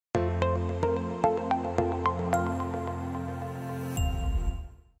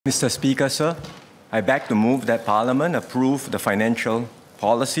Mr. Speaker, sir, I beg to move that Parliament approve the financial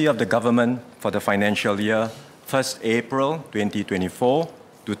policy of the government for the financial year 1st April 2024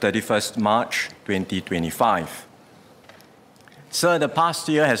 to 31st March 2025. Sir, the past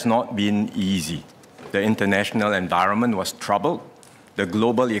year has not been easy. The international environment was troubled. The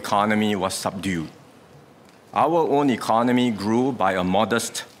global economy was subdued. Our own economy grew by a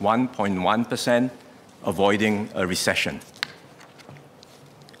modest 1.1%, avoiding a recession.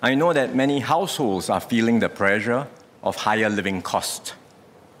 I know that many households are feeling the pressure of higher living costs.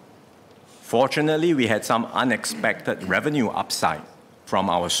 Fortunately, we had some unexpected revenue upside from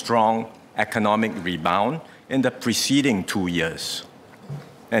our strong economic rebound in the preceding 2 years.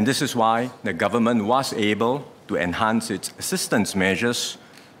 And this is why the government was able to enhance its assistance measures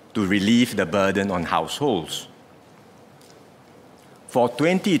to relieve the burden on households. For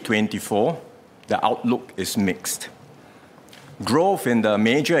 2024, the outlook is mixed. Growth in the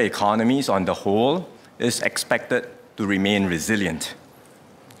major economies on the whole is expected to remain resilient.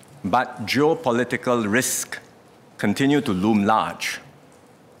 But geopolitical risks continue to loom large.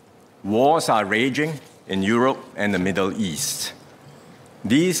 Wars are raging in Europe and the Middle East.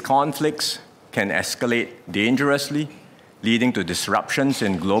 These conflicts can escalate dangerously, leading to disruptions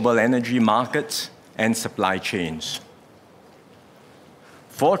in global energy markets and supply chains.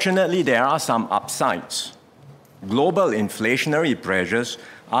 Fortunately, there are some upsides. Global inflationary pressures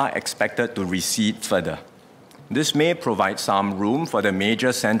are expected to recede further. This may provide some room for the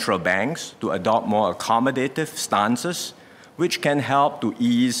major central banks to adopt more accommodative stances, which can help to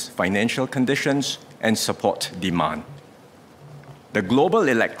ease financial conditions and support demand. The global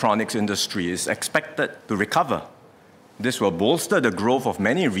electronics industry is expected to recover. This will bolster the growth of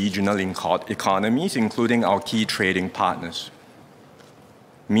many regional economies, including our key trading partners.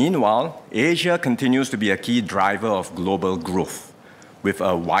 Meanwhile, Asia continues to be a key driver of global growth, with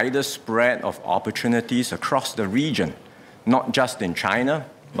a wider spread of opportunities across the region, not just in China,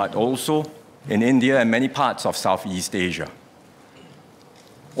 but also in India and many parts of Southeast Asia.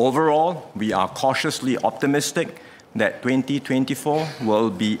 Overall, we are cautiously optimistic that 2024 will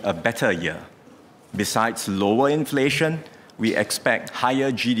be a better year. Besides lower inflation, we expect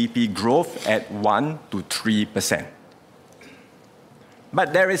higher GDP growth at 1 to 3%.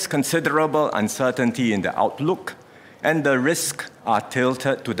 But there is considerable uncertainty in the outlook, and the risks are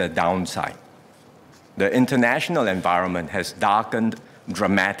tilted to the downside. The international environment has darkened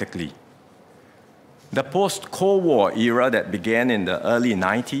dramatically. The post-Cold War era that began in the early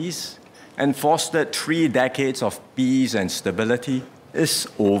 90s and fostered 3 decades of peace and stability is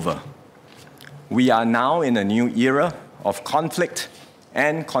over. We are now in a new era of conflict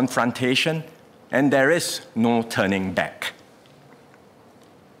and confrontation, and there is no turning back.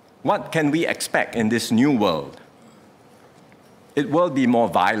 What can we expect in this new world? It will be more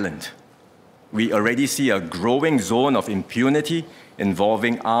violent. We already see a growing zone of impunity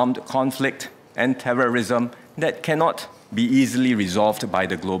involving armed conflict and terrorism that cannot be easily resolved by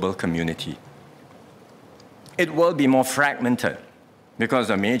the global community. It will be more fragmented because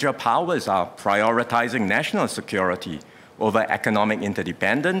the major powers are prioritizing national security over economic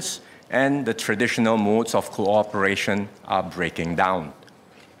interdependence, and the traditional modes of cooperation are breaking down.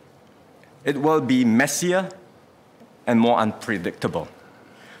 It will be messier and more unpredictable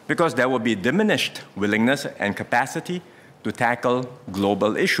because there will be diminished willingness and capacity to tackle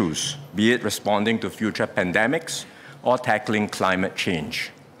global issues, be it responding to future pandemics or tackling climate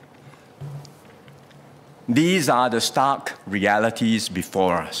change. These are the stark realities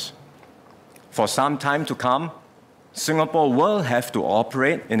before us. For some time to come, Singapore will have to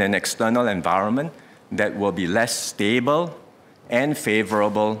operate in an external environment that will be less stable and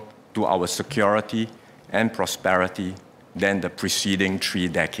favorable to our security and prosperity than the preceding 3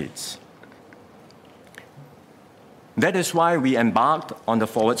 decades. That is why we embarked on the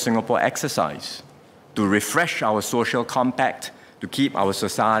Forward Singapore exercise, to refresh our social compact, to keep our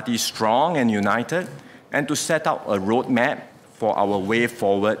society strong and united, and to set out a roadmap for our way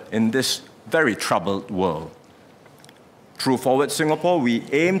forward in this very troubled world. Through Forward Singapore, we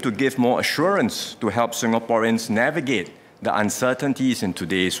aim to give more assurance to help Singaporeans navigate the uncertainties in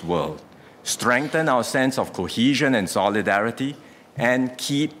today's world, strengthen our sense of cohesion and solidarity, and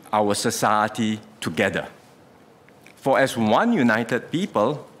keep our society together. For as one united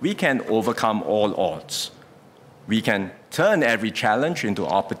people, we can overcome all odds. We can turn every challenge into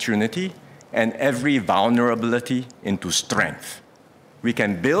opportunity and every vulnerability into strength. We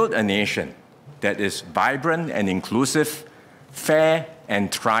can build a nation that is vibrant and inclusive, fair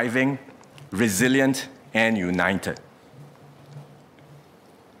and thriving, resilient and united.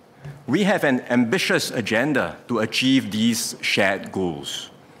 We have an ambitious agenda to achieve these shared goals.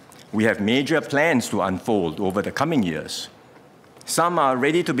 We have major plans to unfold over the coming years. Some are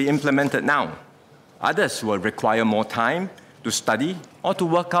ready to be implemented now. Others will require more time to study or to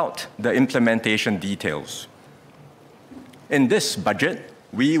work out the implementation details. In this budget,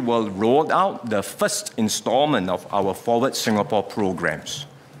 we will roll out the first installment of our Forward Singapore programs.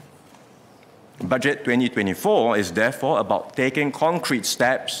 Budget 2024 is therefore about taking concrete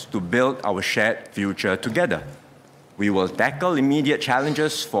steps to build our shared future together. We will tackle immediate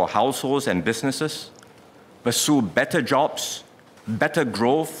challenges for households and businesses, pursue better jobs, better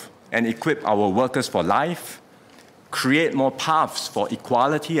growth, and equip our workers for life, create more paths for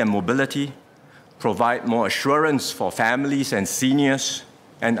equality and mobility, provide more assurance for families and seniors,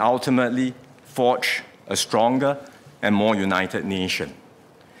 and ultimately forge a stronger and more united nation.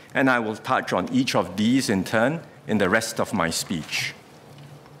 And I will touch on each of these in turn in the rest of my speech.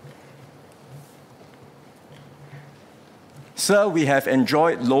 Sir, we have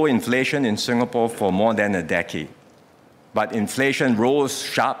enjoyed low inflation in Singapore for more than a decade. But inflation rose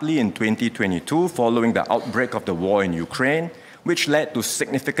sharply in 2022 following the outbreak of the war in Ukraine, which led to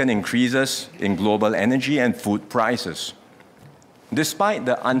significant increases in global energy and food prices. Despite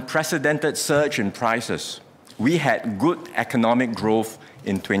the unprecedented surge in prices, we had good economic growth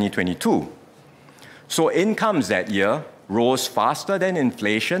in 2022. So incomes that year rose faster than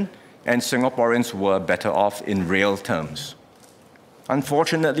inflation, and Singaporeans were better off in real terms.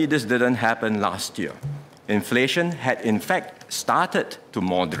 Unfortunately, this didn't happen last year. Inflation had in fact started to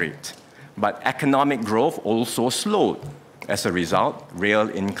moderate, but economic growth also slowed. As a result, real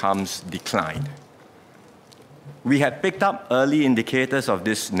incomes declined. We had picked up early indicators of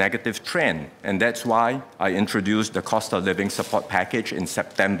this negative trend, and that's why I introduced the cost of living support package in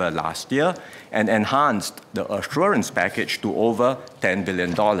September last year and enhanced the assurance package to over $10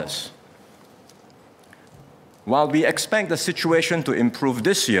 billion. While we expect the situation to improve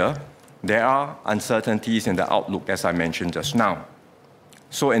this year, there are uncertainties in the outlook, as I mentioned just now.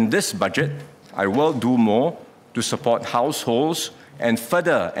 So in this budget, I will do more to support households and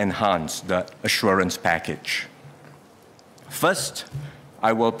further enhance the assurance package. First,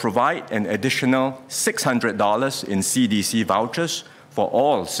 I will provide an additional $600 in CDC vouchers for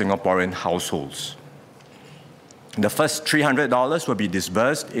all Singaporean households. The first $300 will be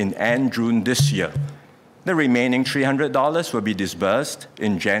disbursed in end June this year. The remaining $300 will be disbursed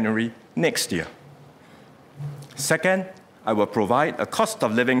in January next year. Second, I will provide a cost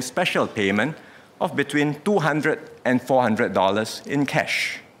of living special payment of between $200 and $400 in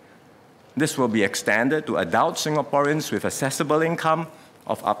cash. This will be extended to adult Singaporeans with accessible income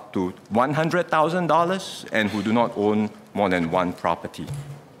of up to $100,000 and who do not own more than one property.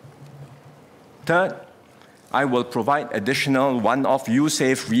 Third, I will provide additional one-off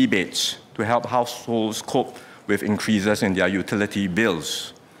USAVE rebates to help households cope with increases in their utility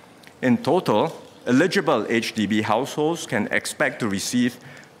bills. In total, eligible HDB households can expect to receive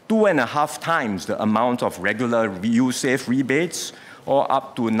 2.5 times the amount of regular USAVE rebates, or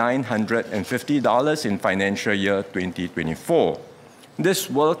up to $950 in financial year 2024. This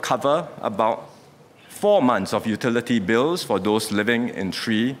will cover about 4 months of utility bills for those living in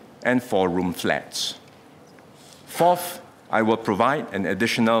 3- and 4-room flats. Fourth, I will provide an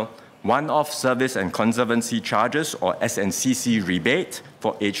additional one-off service and conservancy charges, or SNCC rebate,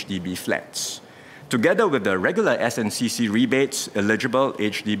 for HDB flats. Together with the regular SNCC rebates, eligible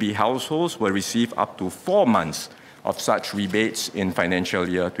HDB households will receive up to 4 months of such rebates in financial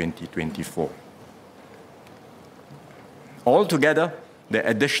year 2024. Altogether, the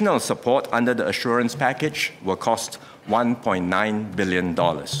additional support under the assurance package will cost $1.9 billion.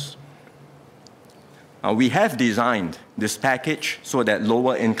 We have designed this package so that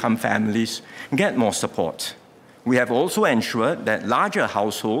lower-income families get more support. We have also ensured that larger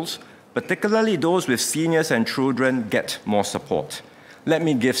households, particularly those with seniors and children, get more support. Let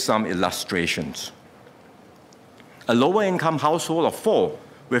me give some illustrations. A lower-income household of 4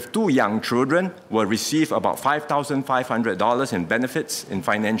 with 2 young children will receive about $5,500 in benefits in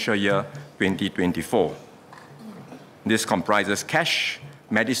financial year 2024. This comprises cash,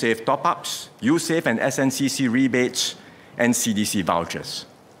 Medisave top-ups, USAVE and SNCC rebates, and CDC vouchers.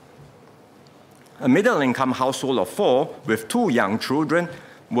 A middle-income household of 4 with 2 young children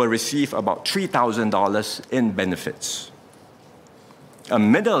will receive about $3,000 in benefits. A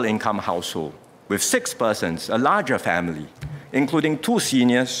middle-income household with 6 persons, a larger family, including 2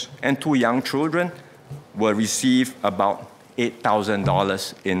 seniors and 2 young children, will receive about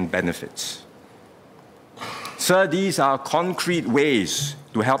 $8,000 in benefits. Sir, these are concrete ways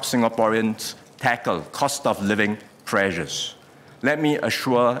to help Singaporeans tackle cost of living pressures. Let me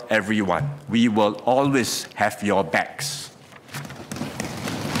assure everyone, we will always have your backs.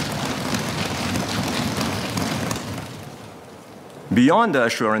 Beyond the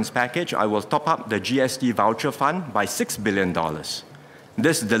assurance package, I will top up the GST voucher fund by $6 billion.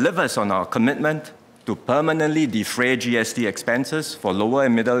 This delivers on our commitment to permanently defray GST expenses for lower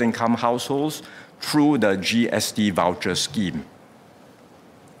and middle-income households through the GST voucher scheme.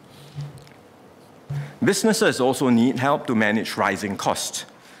 Businesses also need help to manage rising costs.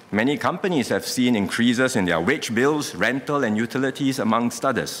 Many companies have seen increases in their wage bills, rental, and utilities, amongst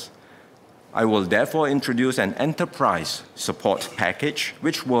others. I will therefore introduce an enterprise support package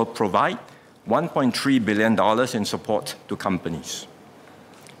which will provide $1.3 billion in support to companies.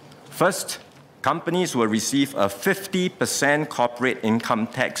 First, companies will receive a 50% corporate income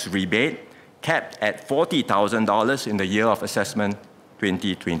tax rebate capped at $40,000 in the year of assessment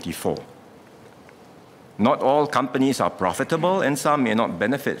 2024. Not all companies are profitable and some may not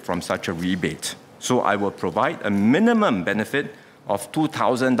benefit from such a rebate. So I will provide a minimum benefit of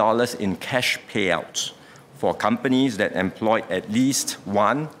 $2,000 in cash payouts for companies that employ at least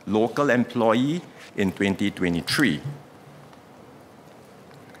one local employee in 2023.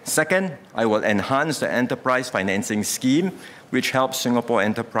 Second, I will enhance the enterprise financing scheme, which helps Singapore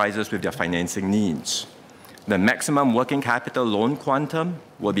enterprises with their financing needs. The maximum working capital loan quantum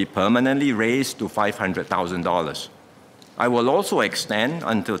will be permanently raised to $500,000. I will also extend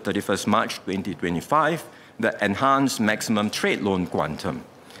until 31st March 2025 the enhanced maximum trade loan quantum,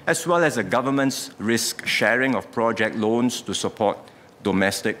 as well as the government's risk sharing of project loans to support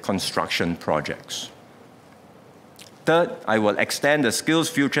domestic construction projects. Third, I will extend the Skills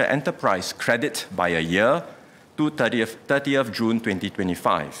Future Enterprise credit by a year to 30th June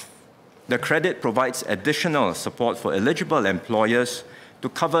 2025. The credit provides additional support for eligible employers to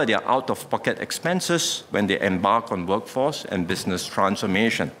cover their out-of-pocket expenses when they embark on workforce and business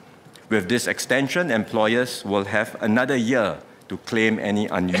transformation. With this extension, employers will have another year to claim any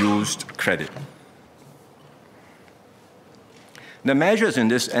unused credit. The measures in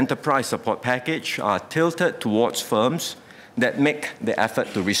this enterprise support package are tilted towards firms that make the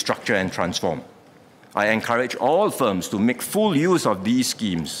effort to restructure and transform. I encourage all firms to make full use of these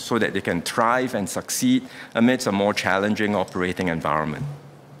schemes so that they can thrive and succeed amidst a more challenging operating environment.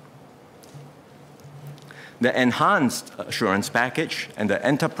 The enhanced assurance package and the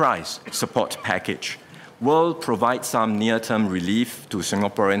enterprise support package will provide some near-term relief to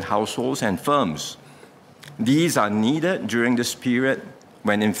Singaporean households and firms. These are needed during this period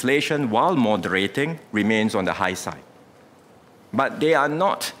when inflation, while moderating, remains on the high side. But they are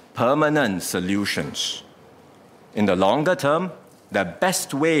not permanent solutions. In the longer term, the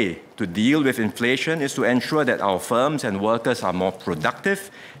best way to deal with inflation is to ensure that our firms and workers are more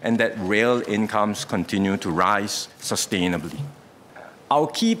productive and that real incomes continue to rise sustainably. Our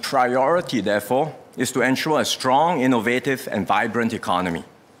key priority, therefore, is to ensure a strong, innovative, and vibrant economy.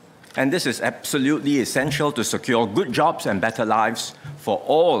 And this is absolutely essential to secure good jobs and better lives for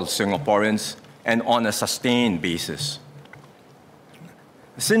all Singaporeans and on a sustained basis.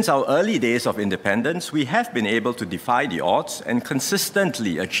 Since our early days of independence, we have been able to defy the odds and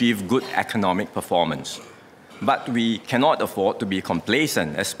consistently achieve good economic performance. But we cannot afford to be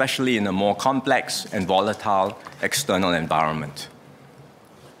complacent, especially in a more complex and volatile external environment.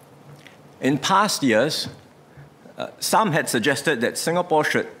 In past years, some had suggested that Singapore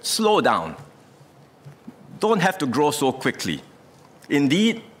should slow down. Don't have to grow so quickly.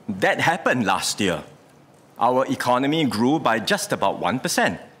 Indeed, that happened last year. Our economy grew by just about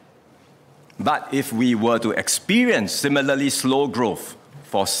 1%. But if we were to experience similarly slow growth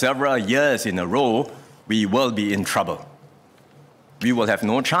for several years in a row, we will be in trouble. We will have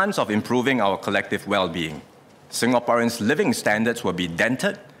no chance of improving our collective well-being. Singaporeans' living standards will be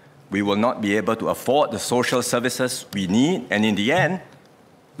dented. We will not be able to afford the social services we need, and in the end,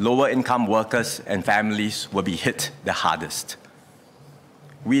 lower-income workers and families will be hit the hardest.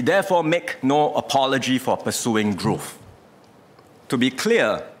 We therefore make no apology for pursuing growth. To be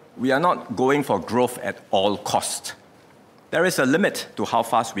clear, we are not going for growth at all costs. There is a limit to how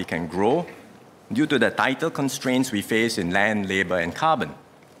fast we can grow due to the tighter constraints we face in land, labor, and carbon.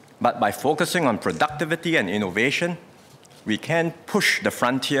 But by focusing on productivity and innovation, we can push the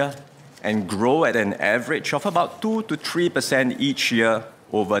frontier and grow at an average of about 2 to 3% each year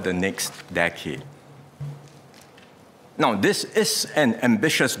over the next decade. Now, this is an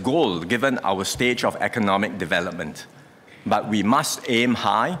ambitious goal given our stage of economic development, but we must aim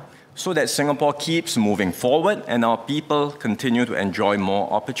high so that Singapore keeps moving forward and our people continue to enjoy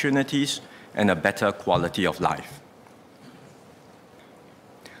more opportunities and a better quality of life.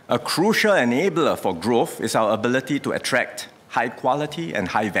 A crucial enabler for growth is our ability to attract high-quality and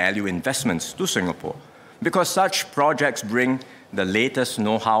high-value investments to Singapore, because such projects bring the latest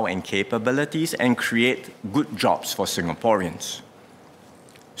know-how and capabilities and create good jobs for Singaporeans.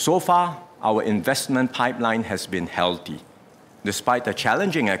 So far, our investment pipeline has been healthy. Despite a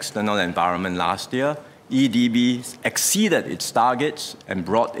challenging external environment last year, EDB exceeded its targets and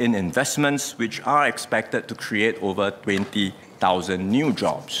brought in investments which are expected to create over 20,000 new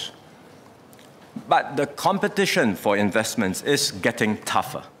jobs. But the competition for investments is getting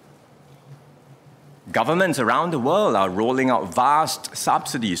tougher. Governments around the world are rolling out vast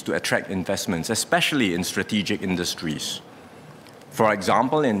subsidies to attract investments, especially in strategic industries. For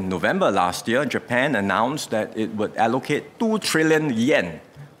example, in November last year, Japan announced that it would allocate 2 trillion yen,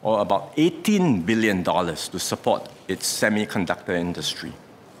 or about $18 billion, to support its semiconductor industry.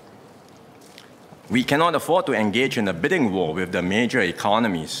 We cannot afford to engage in a bidding war with the major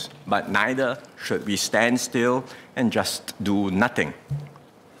economies, but neither should we stand still and just do nothing.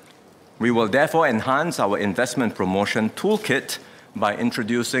 We will therefore enhance our investment promotion toolkit by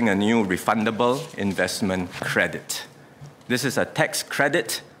introducing a new refundable investment credit. This is a tax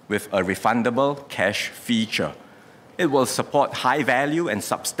credit with a refundable cash feature. It will support high-value and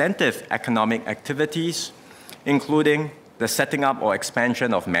substantive economic activities, including the setting up or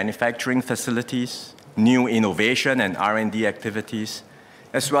expansion of manufacturing facilities, new innovation and R&D activities,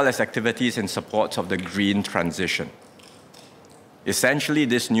 as well as activities in support of the green transition. Essentially,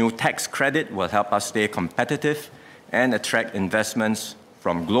 this new tax credit will help us stay competitive and attract investments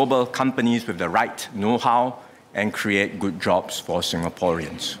from global companies with the right know-how and create good jobs for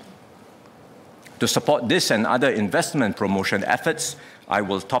Singaporeans. To support this and other investment promotion efforts, I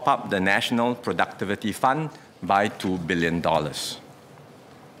will top up the National Productivity Fund by $2 billion.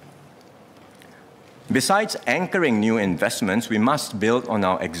 Besides anchoring new investments, we must build on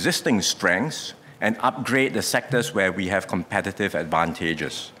our existing strengths and upgrade the sectors where we have competitive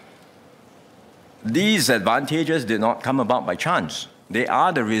advantages. These advantages did not come about by chance. They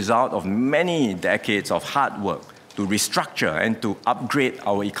are the result of many decades of hard work to restructure and to upgrade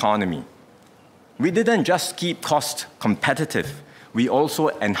our economy. We didn't just keep costs competitive, we also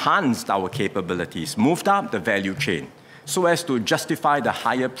enhanced our capabilities, moved up the value chain, so as to justify the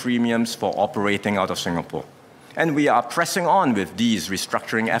higher premiums for operating out of Singapore. And we are pressing on with these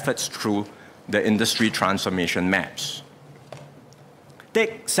restructuring efforts through the industry transformation maps.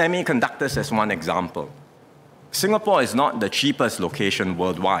 Take semiconductors as one example. Singapore is not the cheapest location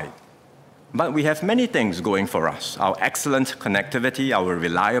worldwide, but we have many things going for us. Our excellent connectivity, our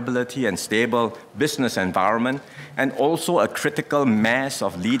reliability and stable business environment, and also a critical mass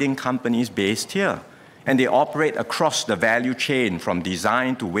of leading companies based here. And they operate across the value chain from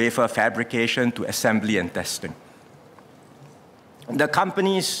design to wafer fabrication to assembly and testing. The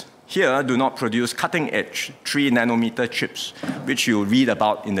companies here do not produce cutting-edge 3-nanometer chips, which you read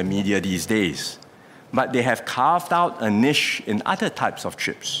about in the media these days. But they have carved out a niche in other types of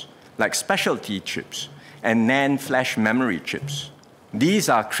chips, like specialty chips and NAND flash memory chips. These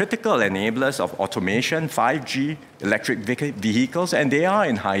are critical enablers of automation, 5G, electric vehicles, and they are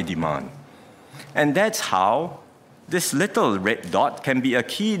in high demand. And that's how this little red dot can be a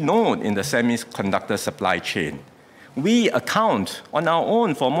key node in the semiconductor supply chain. We account on our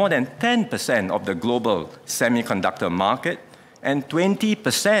own for more than 10% of the global semiconductor market and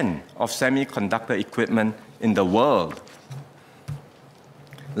 20% of semiconductor equipment in the world.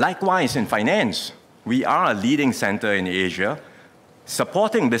 Likewise, in finance, we are a leading center in Asia,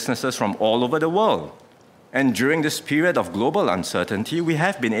 supporting businesses from all over the world. And during this period of global uncertainty, we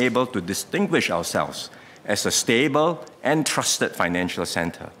have been able to distinguish ourselves as a stable and trusted financial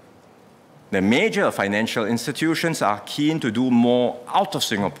center. The major financial institutions are keen to do more out of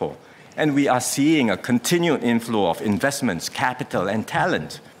Singapore, and we are seeing a continued inflow of investments, capital, and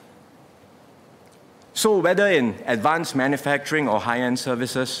talent. So whether in advanced manufacturing or high-end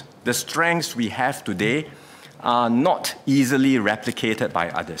services, the strengths we have today are not easily replicated by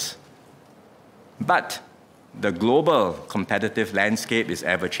others. But the global competitive landscape is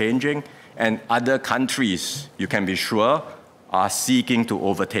ever-changing, and other countries, you can be sure, are seeking to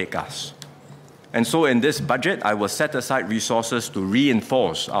overtake us. And so in this budget, I will set aside resources to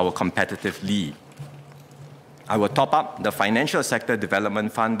reinforce our competitive lead. I will top up the Financial Sector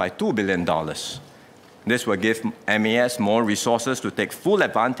Development Fund by $2 billion. This will give MAS more resources to take full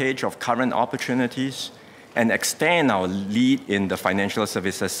advantage of current opportunities and extend our lead in the financial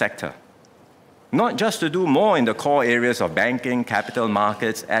services sector. Not just to do more in the core areas of banking, capital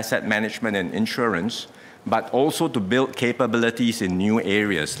markets, asset management, and insurance, but also to build capabilities in new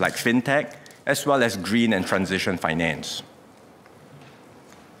areas like fintech, as well as green and transition finance.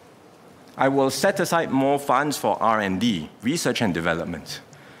 I will set aside more funds for R&D, research and development,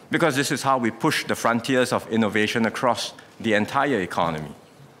 because this is how we push the frontiers of innovation across the entire economy.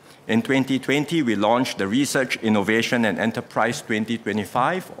 In 2020, we launched the Research, Innovation and Enterprise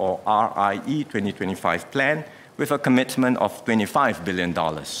 2025, or RIE 2025 plan, with a commitment of $25 billion.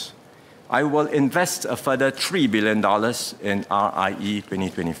 I will invest a further $3 billion in RIE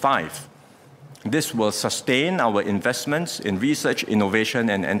 2025. This will sustain our investments in research,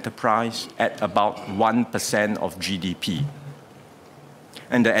 innovation, and enterprise at about 1% of GDP.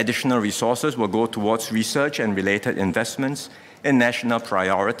 And the additional resources will go towards research and related investments in national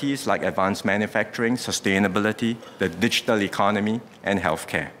priorities like advanced manufacturing, sustainability, the digital economy, and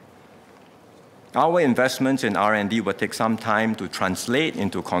healthcare. Our investments in R&D will take some time to translate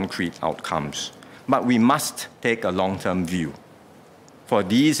into concrete outcomes, but we must take a long-term view. For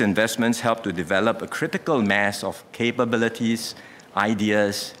these investments help to develop a critical mass of capabilities,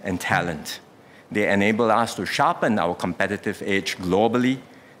 ideas, and talent. They enable us to sharpen our competitive edge globally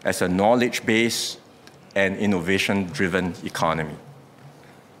as a knowledge-based and innovation-driven economy.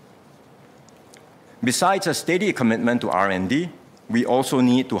 Besides a steady commitment to R&D, we also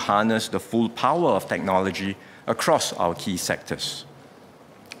need to harness the full power of technology across our key sectors.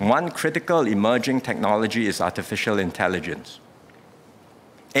 One critical emerging technology is artificial intelligence.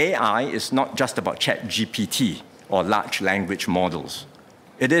 AI is not just about ChatGPT or large language models.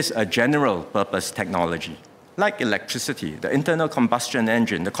 It is a general-purpose technology, like electricity, the internal combustion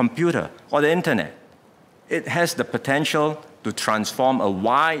engine, the computer, or the internet. It has the potential to transform a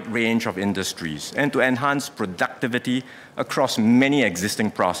wide range of industries and to enhance productivity across many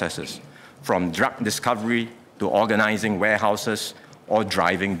existing processes, from drug discovery to organizing warehouses or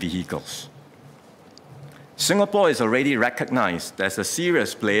driving vehicles. Singapore is already recognized as a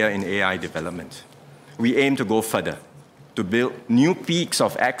serious player in AI development. We aim to go further, to build new peaks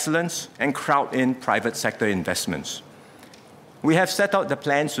of excellence and crowd in private sector investments. We have set out the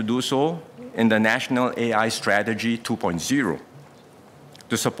plans to do so in the National AI Strategy 2.0.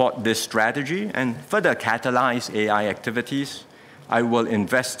 To support this strategy and further catalyze AI activities, I will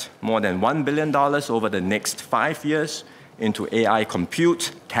invest more than $1 billion over the next 5 years into AI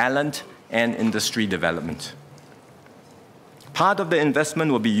compute, talent, and industry development. Part of the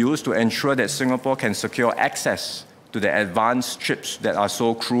investment will be used to ensure that Singapore can secure access to the advanced chips that are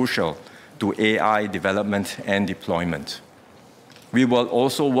so crucial to AI development and deployment. We will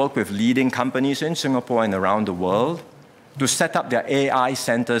also work with leading companies in Singapore and around the world to set up their AI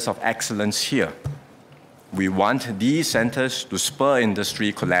centers of excellence here. We want these centers to spur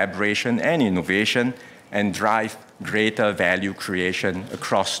industry collaboration and innovation and drive greater value creation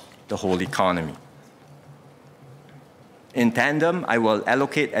across the whole economy. In tandem, I will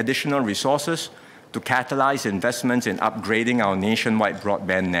allocate additional resources to catalyze investments in upgrading our nationwide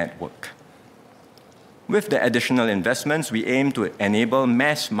broadband network. With the additional investments, we aim to enable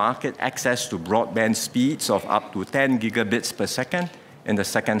mass market access to broadband speeds of up to 10 gigabits per second in the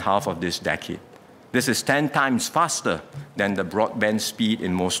second half of this decade. This is 10 times faster than the broadband speed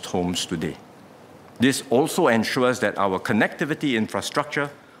in most homes today. This also ensures that our connectivity infrastructure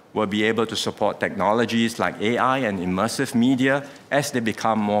will be able to support technologies like AI and immersive media as they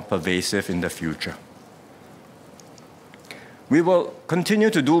become more pervasive in the future. We will continue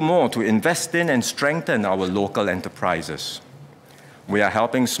to do more to invest in and strengthen our local enterprises. We are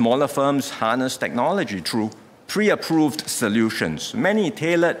helping smaller firms harness technology through pre-approved solutions, many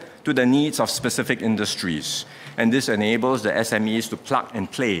tailored to the needs of specific industries. And this enables the SMEs to plug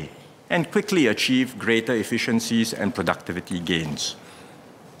and play and quickly achieve greater efficiencies and productivity gains.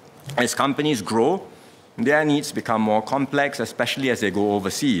 As companies grow, their needs become more complex, especially as they go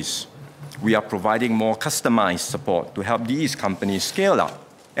overseas. We are providing more customized support to help these companies scale up,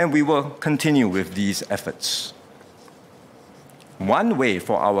 and we will continue with these efforts. One way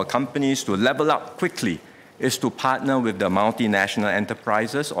for our companies to level up quickly is to partner with the multinational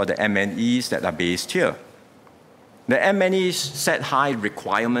enterprises, or the MNEs, that are based here. The MNEs set high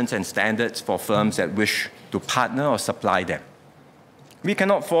requirements and standards for firms that wish to partner or supply them. We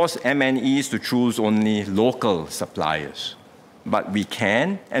cannot force MNEs to choose only local suppliers, but we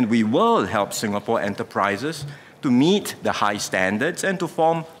can and we will help Singapore enterprises to meet the high standards and to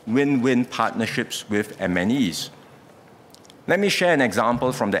form win-win partnerships with MNEs. Let me share an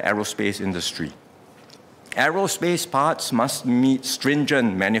example from the aerospace industry. Aerospace parts must meet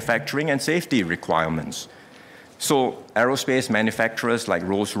stringent manufacturing and safety requirements. So aerospace manufacturers like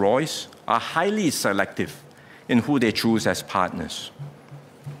Rolls-Royce are highly selective in who they choose as partners.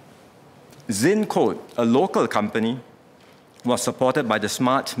 ZinCode, a local company, was supported by the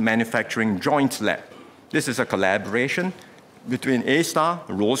Smart Manufacturing Joint Lab. This is a collaboration between A-Star,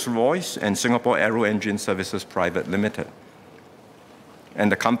 Rolls-Royce, and Singapore Aero Engine Services Private Limited.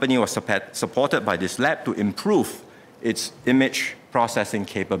 And the company was supported by this lab to improve its image processing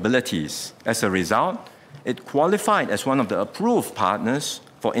capabilities. As a result, it qualified as one of the approved partners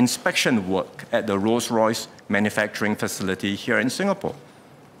for inspection work at the Rolls-Royce manufacturing facility here in Singapore.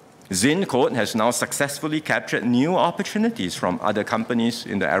 ZinCode has now successfully captured new opportunities from other companies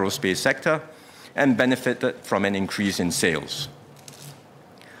in the aerospace sector and benefited from an increase in sales.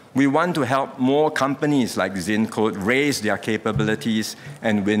 We want to help more companies like ZinCode raise their capabilities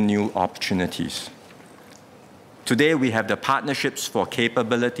and win new opportunities. Today, we have the Partnerships for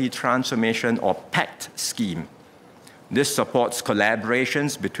Capability Transformation, or PACT scheme. This supports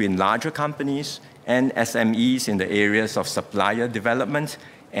collaborations between larger companies and SMEs in the areas of supplier development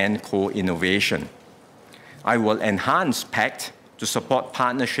and co-innovation. I will enhance PACT to support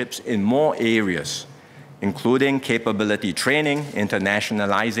partnerships in more areas, including capability training,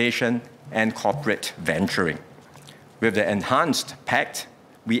 internationalization, and corporate venturing. With the enhanced PACT,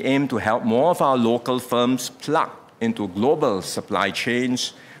 we aim to help more of our local firms plug into global supply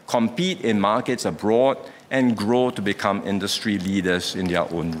chains, compete in markets abroad, and grow to become industry leaders in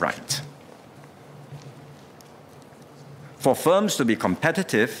their own right. For firms to be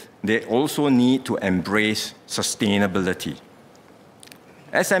competitive, they also need to embrace sustainability.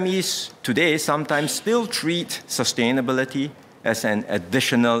 SMEs today sometimes still treat sustainability as an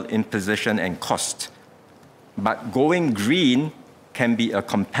additional imposition and cost. But going green can be a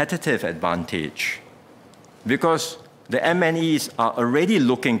competitive advantage because the MNEs are already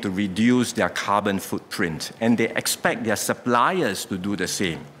looking to reduce their carbon footprint, and they expect their suppliers to do the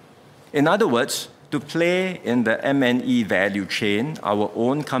same. In other words, to play in the MNE value chain, our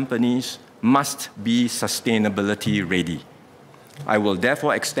own companies must be sustainability ready. I will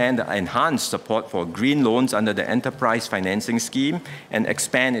therefore extend the enhanced support for green loans under the Enterprise Financing Scheme and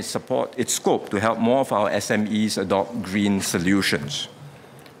expand its scope to help more of our SMEs adopt green solutions.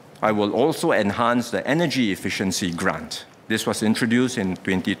 I will also enhance the energy efficiency grant. This was introduced in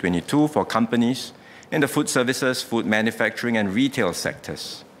 2022 for companies in the food services, food manufacturing, and retail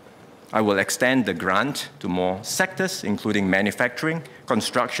sectors. I will extend the grant to more sectors, including manufacturing,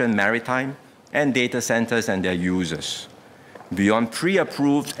 construction, maritime, and data centers and their users. Beyond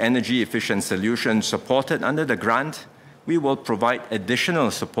pre-approved energy-efficient solutions supported under the grant, we will provide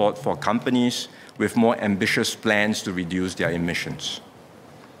additional support for companies with more ambitious plans to reduce their emissions.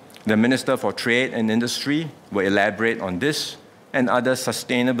 The Minister for Trade and Industry will elaborate on this and other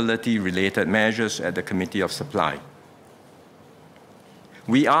sustainability-related measures at the Committee of Supply.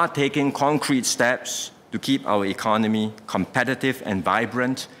 We are taking concrete steps to keep our economy competitive and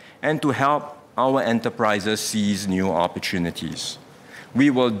vibrant and to help our enterprises seize new opportunities. We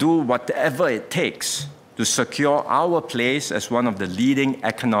will do whatever it takes to secure our place as one of the leading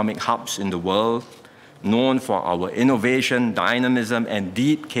economic hubs in the world, known for our innovation, dynamism, and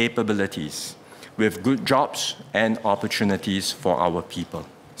deep capabilities, with good jobs and opportunities for our people.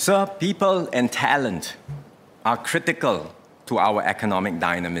 Sir, people and talent are critical to our economic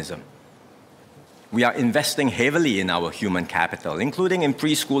dynamism. We are investing heavily in our human capital, including in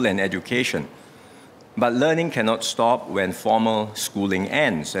preschool and education. But learning cannot stop when formal schooling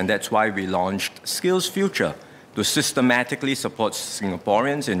ends, and that's why we launched Skills Future to systematically support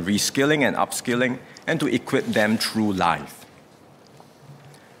Singaporeans in reskilling and upskilling and to equip them through life.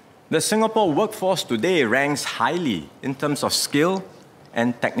 The Singapore workforce today ranks highly in terms of skill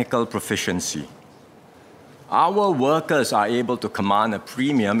and technical proficiency. Our workers are able to command a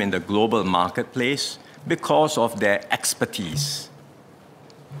premium in the global marketplace because of their expertise.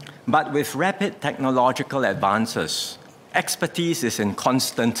 But with rapid technological advances, expertise is in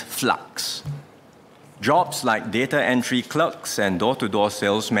constant flux. Jobs like data entry clerks and door-to-door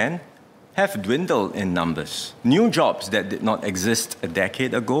salesmen have dwindled in numbers. New jobs that did not exist a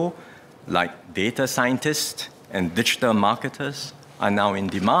decade ago, like data scientists and digital marketers, are now in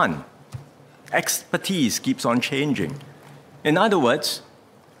demand. Expertise keeps on changing. In other words,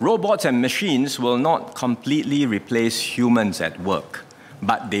 robots and machines will not completely replace humans at work,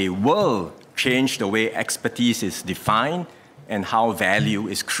 but they will change the way expertise is defined and how value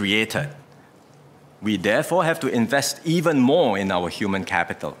is created. We therefore have to invest even more in our human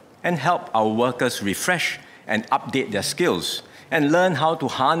capital and help our workers refresh and update their skills and learn how to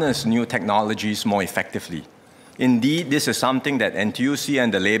harness new technologies more effectively. Indeed, this is something that NTUC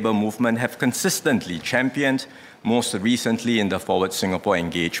and the labour movement have consistently championed, most recently in the Forward Singapore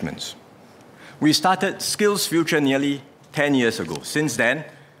engagements. We started Skills Future nearly 10 years ago. Since then,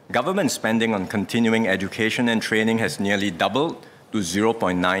 government spending on continuing education and training has nearly doubled to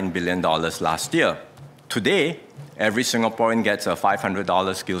 $0.9 billion last year. Today, every Singaporean gets a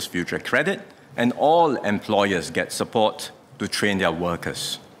 $500 Skills Future credit, and all employers get support to train their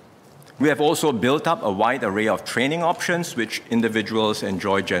workers. We have also built up a wide array of training options which individuals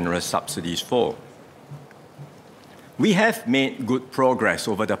enjoy generous subsidies for. We have made good progress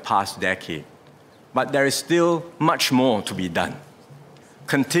over the past decade, but there is still much more to be done.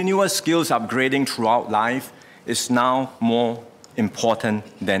 Continuous skills upgrading throughout life is now more important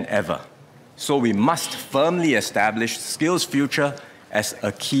than ever. So we must firmly establish skills future as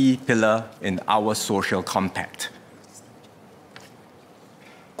a key pillar in our social compact.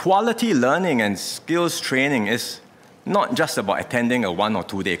 Quality learning and skills training is not just about attending a 1 or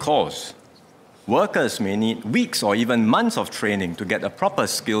 2 day course. Workers may need weeks or even months of training to get a proper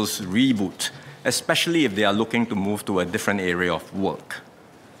skills reboot, especially if they are looking to move to a different area of work.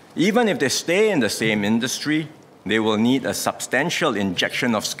 Even if they stay in the same industry, they will need a substantial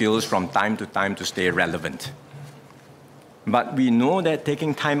injection of skills from time to stay relevant. But we know that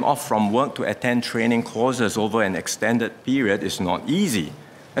taking time off from work to attend training courses over an extended period is not easy,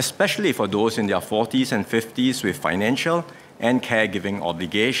 especially for those in their 40s and 50s with financial and caregiving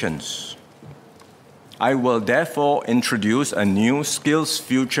obligations. I will therefore introduce a new Skills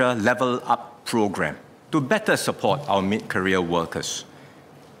Future Level Up program to better support our mid-career workers.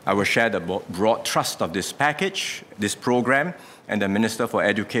 I will share the broad thrust of this package, this program, and the Minister for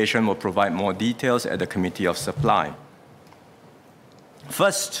Education will provide more details at the Committee of Supply.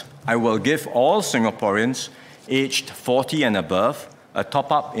 First, I will give all Singaporeans aged 40 and above a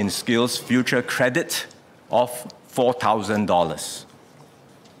top-up in Skills Future credit of $4,000.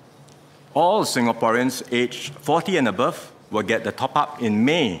 All Singaporeans aged 40 and above will get the top-up in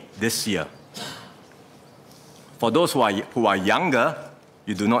May this year. For those who are younger,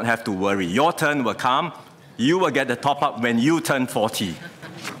 you do not have to worry. Your turn will come. You will get the top-up when you turn 40.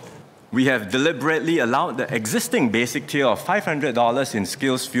 We have deliberately allowed the existing basic tier of $500 in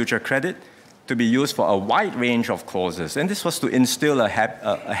Skills Future credit to be used for a wide range of courses, and this was to instill a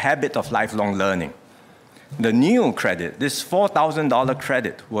habit of lifelong learning. The new credit, this $4,000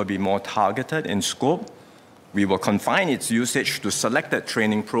 credit, will be more targeted in scope. We will confine its usage to selected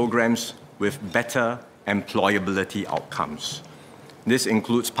training programs with better employability outcomes. This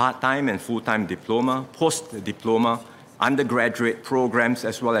includes part-time and full-time diploma, post-diploma, undergraduate programs,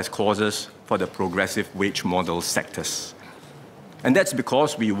 as well as courses for the progressive wage model sectors. And that's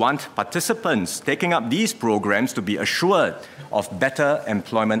because we want participants taking up these programs to be assured of better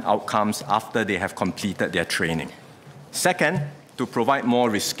employment outcomes after they have completed their training. Second, to provide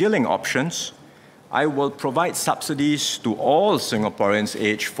more reskilling options, I will provide subsidies to all Singaporeans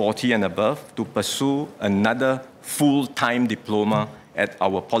aged 40 and above to pursue another full-time diploma at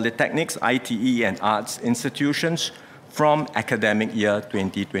our polytechnics, ITE, and arts institutions from academic year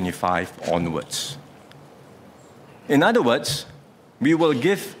 2025 onwards. In other words, we will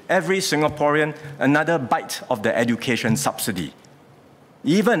give every Singaporean another bite of the education subsidy.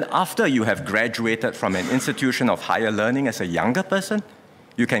 Even after you have graduated from an institution of higher learning as a younger person,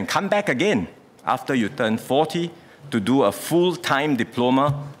 you can come back again after you turn 40 to do a full-time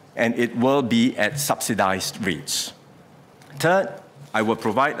diploma, and it will be at subsidized rates. Third, I will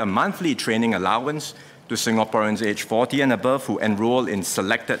provide a monthly training allowance to Singaporeans aged 40 and above who enroll in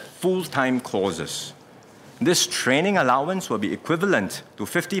selected full-time courses. This training allowance will be equivalent to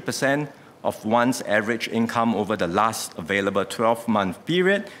 50% of one's average income over the last available 12-month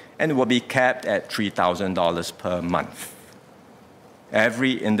period and will be capped at $3,000 per month.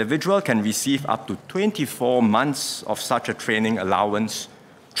 Every individual can receive up to 24 months of such a training allowance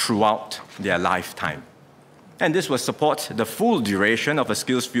throughout their lifetime. And this will support the full duration of a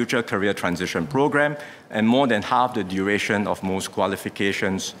Skills Future career transition program and more than half the duration of most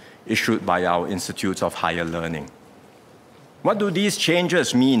qualifications issued by our institutes of higher learning. What do these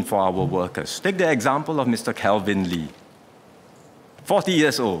changes mean for our workers? Take the example of Mr. Kelvin Lee, 40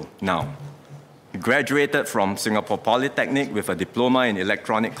 years old now. He graduated from Singapore Polytechnic with a diploma in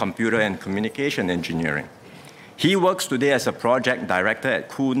electronic computer and communication engineering. He works today as a project director at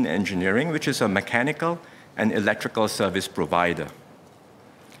Kuhn Engineering, which is a mechanical and electrical service provider.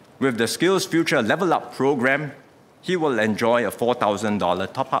 With the Skills Future Level Up program, he will enjoy a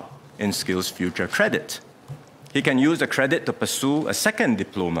 $4,000 top-up in Skills Future credit. He can use the credit to pursue a second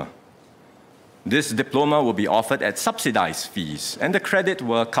diploma. This diploma will be offered at subsidized fees, and the credit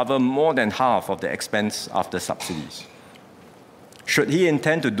will cover more than half of the expense after subsidies. Should he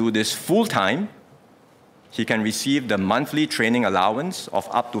intend to do this full-time, he can receive the monthly training allowance of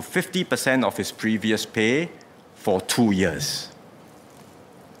up to 50% of his previous pay for 2 years.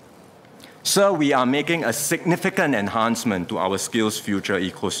 Sir, we are making a significant enhancement to our Skills Future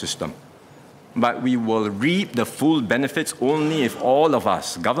ecosystem. But we will reap the full benefits only if all of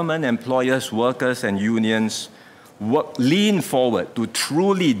us, government, employers, workers, and unions, lean forward to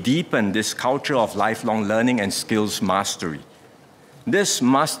truly deepen this culture of lifelong learning and skills mastery. This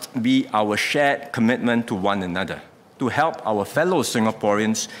must be our shared commitment to one another, to help our fellow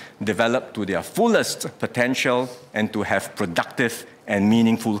Singaporeans develop to their fullest potential and to have productive and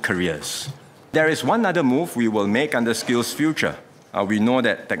meaningful careers. There is one other move we will make under Skills Future. We know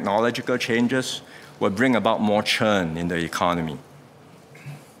that technological changes will bring about more churn in the economy.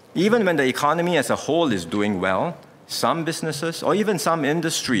 Even when the economy as a whole is doing well, some businesses or even some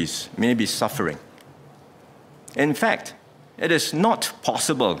industries may be suffering. In fact, it is not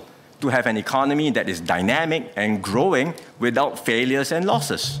possible to have an economy that is dynamic and growing without failures and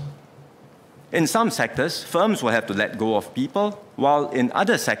losses. In some sectors, firms will have to let go of people, while in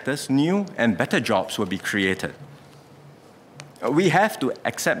other sectors, new and better jobs will be created. We have to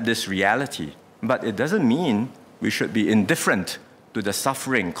accept this reality, but it doesn't mean we should be indifferent to the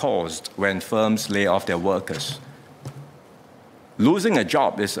suffering caused when firms lay off their workers. Losing a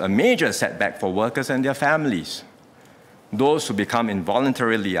job is a major setback for workers and their families. Those who become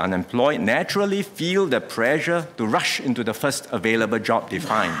involuntarily unemployed naturally feel the pressure to rush into the first available job they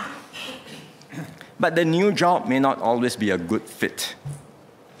find. But the new job may not always be a good fit.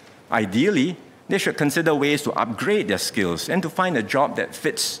 Ideally, they should consider ways to upgrade their skills and to find a job that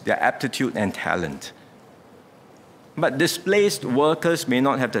fits their aptitude and talent. But displaced workers may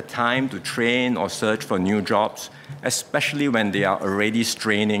not have the time to train or search for new jobs, especially when they are already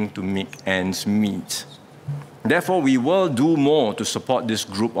straining to make ends meet. Therefore, we will do more to support this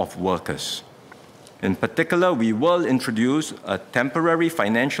group of workers. In particular, we will introduce a temporary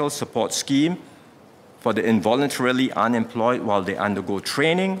financial support scheme for the involuntarily unemployed while they undergo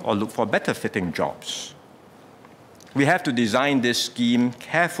training or look for better-fitting jobs. We have to design this scheme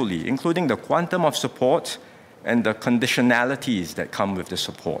carefully, including the quantum of support and the conditionalities that come with the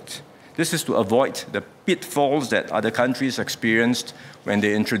support. This is to avoid the pitfalls that other countries experienced when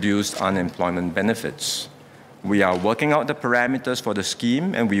they introduced unemployment benefits. We are working out the parameters for the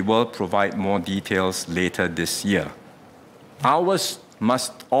scheme, and we will provide more details later this year. Ours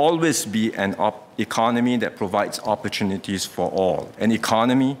must always be an economy that provides opportunities for all, an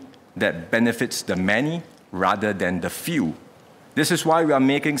economy that benefits the many rather than the few. This is why we are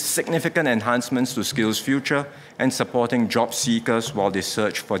making significant enhancements to Skills Future and supporting job seekers while they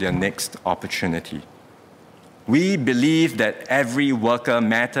search for their next opportunity. We believe that every worker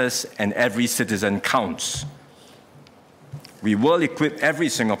matters and every citizen counts. We will equip every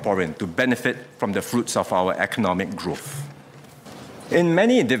Singaporean to benefit from the fruits of our economic growth. In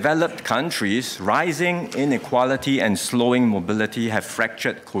many developed countries, rising inequality and slowing mobility have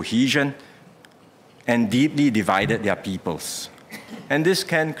fractured cohesion and deeply divided their peoples. And this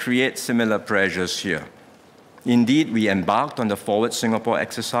can create similar pressures here. Indeed, we embarked on the Forward Singapore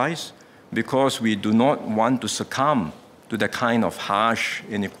exercise because we do not want to succumb to the kind of harsh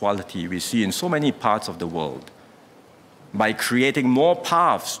inequality we see in so many parts of the world. By creating more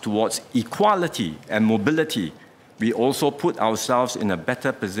paths towards equality and mobility, we also put ourselves in a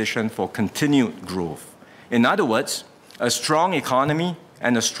better position for continued growth. In other words, a strong economy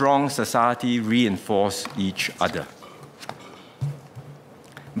and a strong society reinforce each other.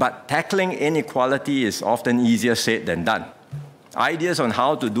 But tackling inequality is often easier said than done. Ideas on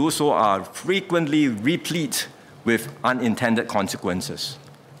how to do so are frequently replete with unintended consequences.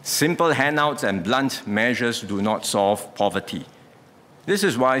 Simple handouts and blunt measures do not solve poverty. This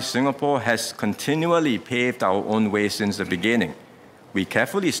is why Singapore has continually paved our own way since the beginning. We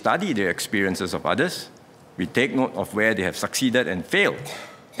carefully study the experiences of others, we take note of where they have succeeded and failed,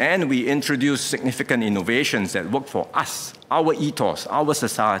 and we introduce significant innovations that work for us, our ethos, our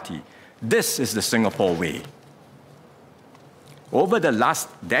society. This is the Singapore way. Over the last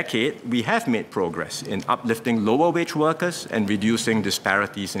decade, we have made progress in uplifting lower-wage workers and reducing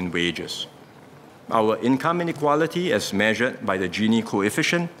disparities in wages. Our income inequality, as measured by the Gini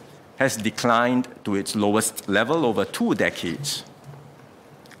coefficient, has declined to its lowest level over 2 decades.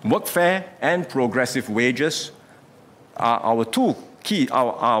 Workfare and progressive wages are our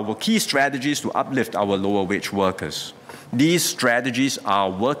key strategies to uplift our lower-wage workers. These strategies are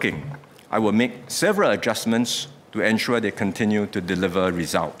working. I will make several adjustments to ensure they continue to deliver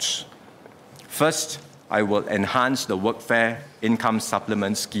results. First, I will enhance the Workfare Income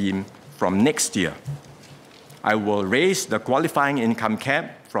Supplement Scheme from next year. I will raise the qualifying income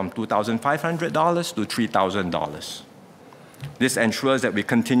cap from $2,500 to $3,000. This ensures that we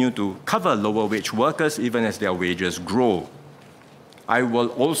continue to cover lower-wage workers even as their wages grow. I will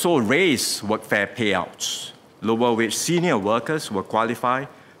also raise workfare payouts. Lower-wage senior workers will qualify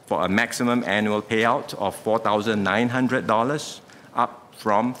for a maximum annual payout of $4,900, up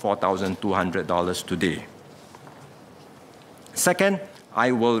from $4,200 today. Second,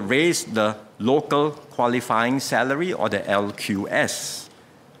 I will raise the local qualifying salary, or the LQS.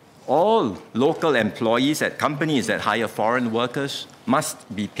 All local employees at companies that hire foreign workers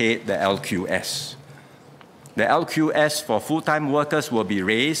must be paid the LQS. The LQS for full-time workers will be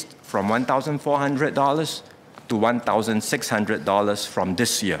raised from $1,400 to $1,600 from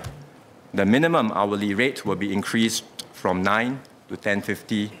this year. The minimum hourly rate will be increased from $9 to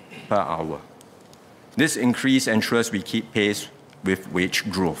 $10.50 per hour. This increase ensures we keep pace with wage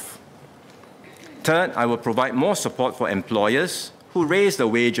growth. Third, I will provide more support for employers who raise the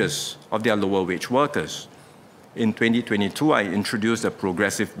wages of their lower wage workers. In 2022, I introduced the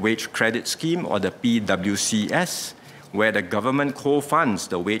Progressive Wage Credit Scheme, or the PWCS, where the government co-funds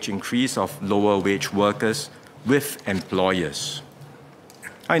the wage increase of lower wage workers with employers.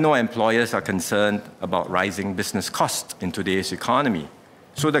 I know employers are concerned about rising business costs in today's economy,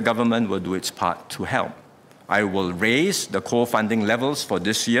 so the government will do its part to help. I will raise the co-funding levels for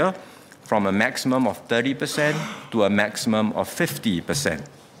this year from a maximum of 30% to a maximum of 50%.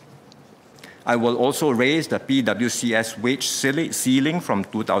 I will also raise the PWCS wage ceiling from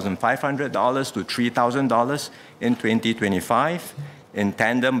 $2,500 to $3,000 in 2025, in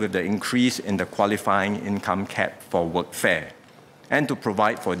tandem with the increase in the qualifying income cap for workfare. And to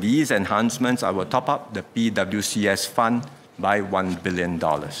provide for these enhancements, I will top up the PWCS fund by $1 billion.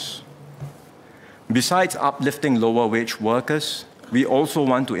 Besides uplifting lower wage workers, we also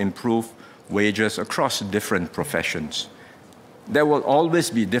want to improve wages across different professions. There will always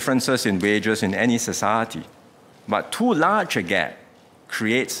be differences in wages in any society, but too large a gap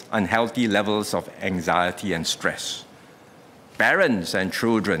creates unhealthy levels of anxiety and stress. Parents and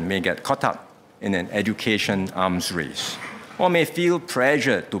children may get caught up in an education arms race, or may feel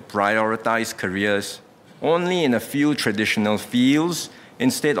pressured to prioritize careers only in a few traditional fields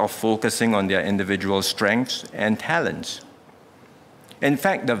instead of focusing on their individual strengths and talents. In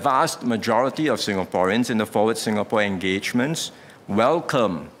fact, the vast majority of Singaporeans in the Forward Singapore engagements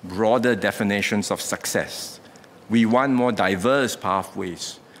welcome broader definitions of success. We want more diverse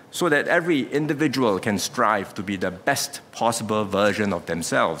pathways so that every individual can strive to be the best possible version of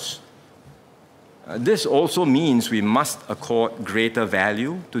themselves. This also means we must accord greater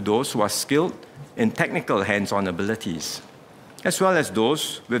value to those who are skilled in technical hands-on abilities, as well as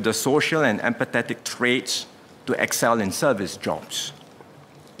those with the social and empathetic traits to excel in service jobs.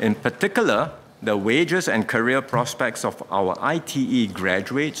 In particular, the wages and career prospects of our ITE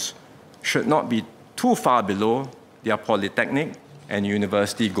graduates should not be too far below their polytechnic and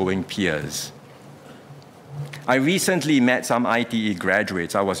university-going peers. I recently met some ITE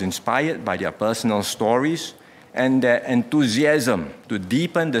graduates. I was inspired by their personal stories and their enthusiasm to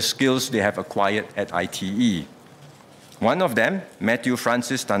deepen the skills they have acquired at ITE. One of them, Matthew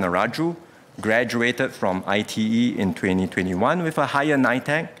Francis Tanaraju, graduated from ITE in 2021 with a higher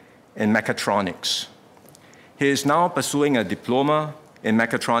NITEC in mechatronics. He is now pursuing a diploma in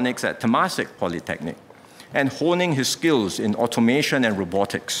mechatronics at Temasek Polytechnic and honing his skills in automation and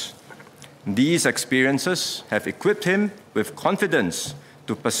robotics. These experiences have equipped him with confidence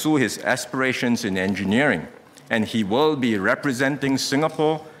to pursue his aspirations in engineering, and he will be representing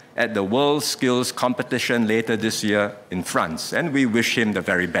Singapore at the World Skills Competition later this year in France, and we wish him the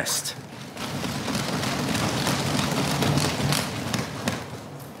very best.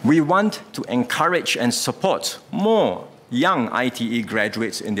 We want to encourage and support more young ITE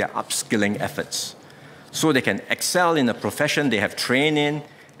graduates in their upskilling efforts so they can excel in a profession they have trained in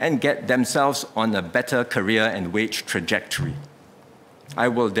and get themselves on a better career and wage trajectory. I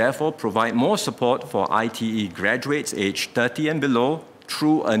will therefore provide more support for ITE graduates aged 30 and below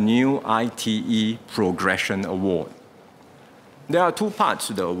through a new ITE Progression Award. There are two parts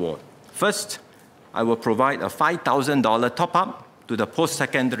to the award. First, I will provide a $5,000 top-up to the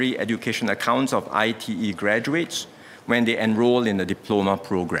post-secondary education accounts of ITE graduates when they enroll in the diploma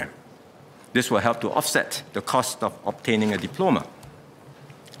program. This will help to offset the cost of obtaining a diploma.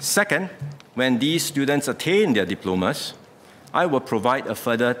 Second, when these students attain their diplomas, I will provide a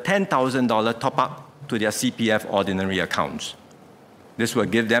further $10,000 top-up to their CPF ordinary accounts. This will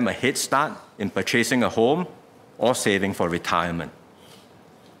give them a head start in purchasing a home or saving for retirement.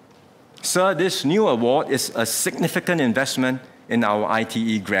 Sir, this new award is a significant investment in our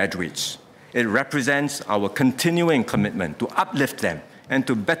ITE graduates. It represents our continuing commitment to uplift them and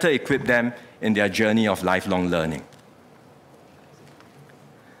to better equip them in their journey of lifelong learning.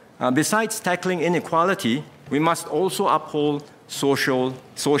 Besides tackling inequality, we must also uphold social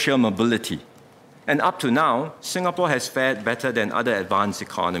mobility. And up to now, Singapore has fared better than other advanced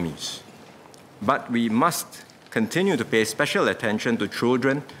economies. But we must continue to pay special attention to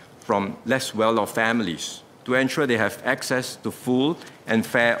children from less well-off families to ensure they have access to full and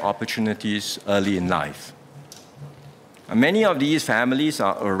fair opportunities early in life. Many of these families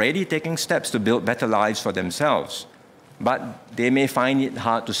are already taking steps to build better lives for themselves, but they may find it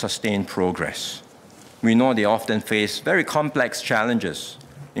hard to sustain progress. We know they often face very complex challenges,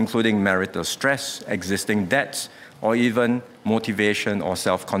 including marital stress, existing debts, or even motivation or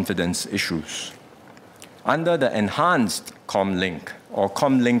self-confidence issues. Under the enhanced ComLink or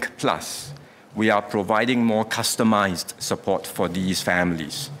ComLink Plus, we are providing more customized support for these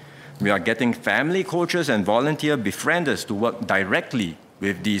families. We are getting family coaches and volunteer befrienders to work directly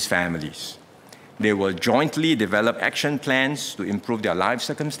with these families. They will jointly develop action plans to improve their life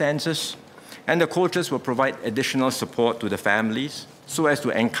circumstances, and the coaches will provide additional support to the families so as to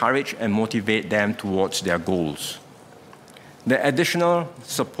encourage and motivate them towards their goals. The additional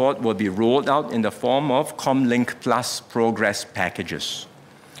support will be rolled out in the form of ComLink Plus progress packages.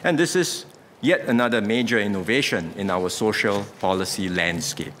 And this is yet another major innovation in our social policy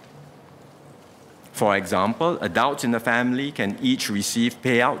landscape. For example, adults in the family can each receive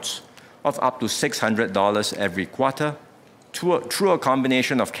payouts of up to $600 every quarter through a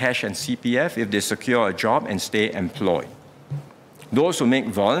combination of cash and CPF if they secure a job and stay employed. Those who make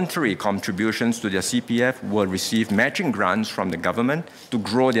voluntary contributions to their CPF will receive matching grants from the government to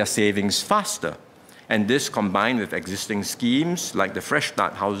grow their savings faster. And this, combined with existing schemes like the Fresh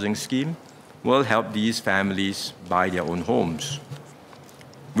Start Housing Scheme, will help these families buy their own homes.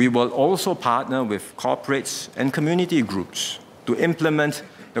 We will also partner with corporates and community groups to implement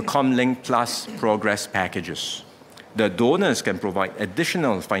the ComLink Plus progress packages. The donors can provide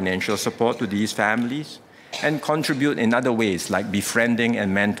additional financial support to these families and contribute in other ways like befriending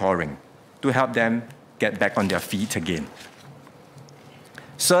and mentoring to help them get back on their feet again.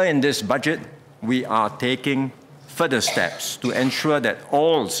 So in this budget, we are taking further steps to ensure that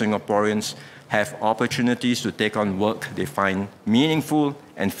all Singaporeans have opportunities to take on work they find meaningful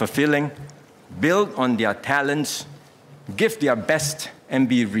and fulfilling, build on their talents, give their best, and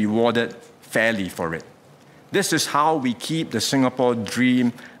be rewarded fairly for it. This is how we keep the Singapore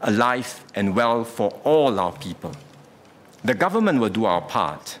dream alive and well for all our people. The government will do our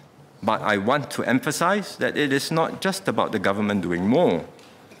part, but I want to emphasize that it is not just about the government doing more.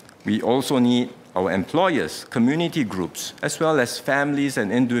 We also need our employers, community groups, as well as families and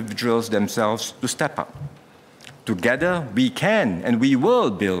individuals themselves to step up. Together, we can and we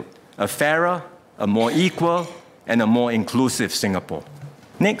will build a fairer, a more equal, and a more inclusive Singapore.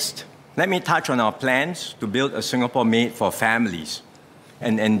 Next, let me touch on our plans to build a Singapore made for families,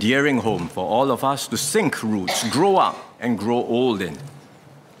 an endearing home for all of us to sink roots, grow up, and grow old in.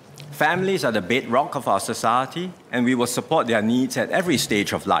 Families are the bedrock of our society, and we will support their needs at every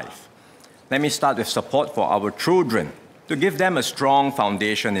stage of life. Let me start with support for our children to give them a strong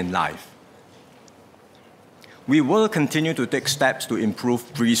foundation in life. We will continue to take steps to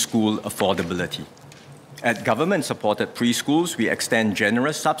improve preschool affordability. At government-supported preschools, we extend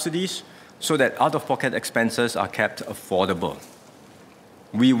generous subsidies so that out-of-pocket expenses are kept affordable.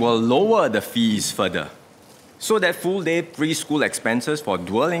 We will lower the fees further so that full-day preschool expenses for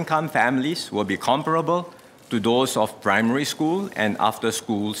dual-income families will be comparable to those of primary school and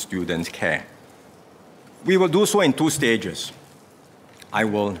after-school student care. We will do so in 2 stages. I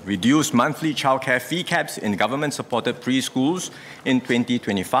will reduce monthly childcare fee caps in government-supported preschools in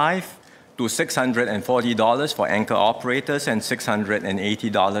 2025 to $640 for anchor operators and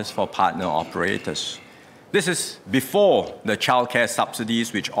 $680 for partner operators. This is before the childcare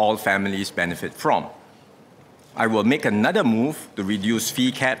subsidies which all families benefit from. I will make another move to reduce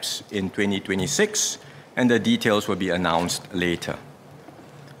fee caps in 2026, and the details will be announced later.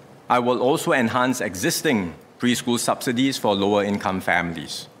 I will also enhance existing preschool subsidies for lower-income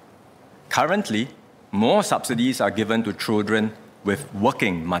families. Currently, more subsidies are given to children with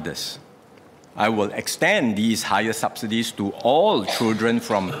working mothers. I will extend these higher subsidies to all children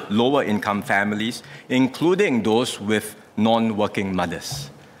from lower-income families, including those with non-working mothers.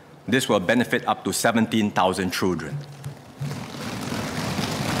 This will benefit up to 17,000 children.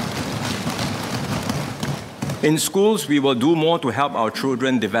 In schools, we will do more to help our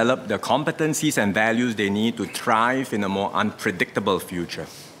children develop the competencies and values they need to thrive in a more unpredictable future.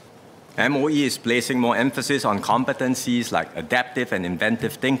 MOE is placing more emphasis on competencies like adaptive and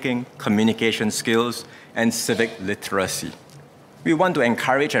inventive thinking, communication skills, and civic literacy. We want to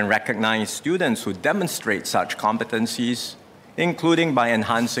encourage and recognize students who demonstrate such competencies, including by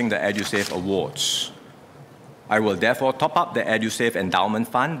enhancing the EduSave Awards. I will therefore top up the EduSave Endowment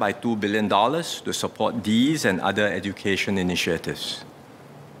Fund by $2 billion to support these and other education initiatives.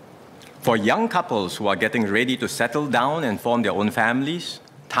 For young couples who are getting ready to settle down and form their own families,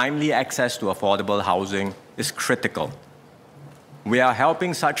 timely access to affordable housing is critical. We are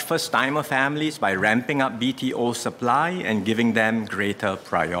helping such first-timer families by ramping up BTO supply and giving them greater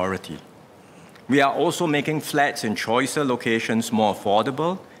priority. We are also making flats in choicer locations more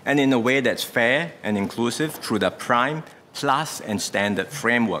affordable and in a way that's fair and inclusive through the Prime, Plus, and Standard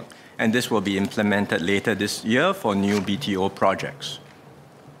framework. And this will be implemented later this year for new BTO projects.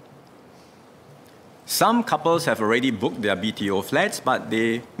 Some couples have already booked their BTO flats, but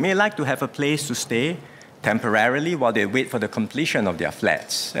they may like to have a place to stay temporarily while they wait for the completion of their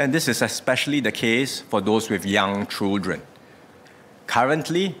flats. And this is especially the case for those with young children.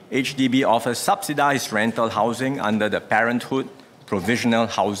 Currently, HDB offers subsidized rental housing under the Parenthood Provisional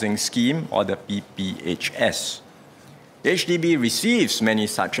Housing Scheme, or the PPHS. HDB receives many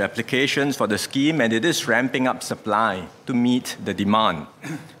such applications for the scheme, and it is ramping up supply to meet the demand.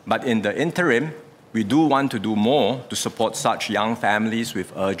 But in the interim, we do want to do more to support such young families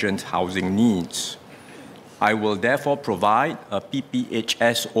with urgent housing needs. I will therefore provide a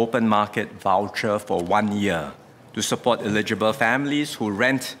PPHS open market voucher for 1 year to support eligible families who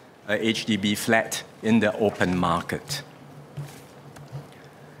rent a HDB flat in the open market.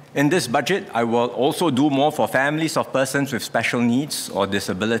 In this budget, I will also do more for families of persons with special needs or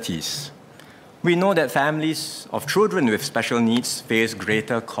disabilities. We know that families of children with special needs face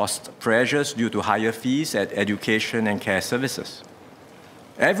greater cost pressures due to higher fees at education and care services.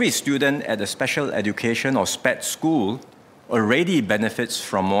 Every student at a special education or SPED school already benefits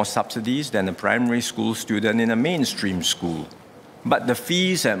from more subsidies than a primary school student in a mainstream school. But the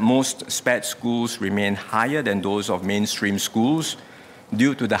fees at most SPED schools remain higher than those of mainstream schools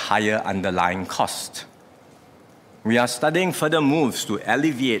due to the higher underlying cost. We are studying further moves to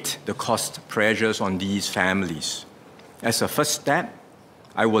alleviate the cost pressures on these families. As a first step,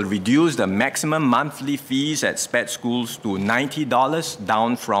 I will reduce the maximum monthly fees at SPED schools to $90,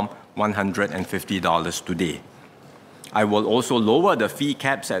 down from $150 today. I will also lower the fee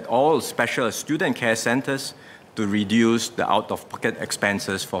caps at all special student care centers to reduce the out-of-pocket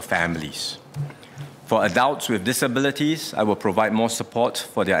expenses for families. For adults with disabilities, I will provide more support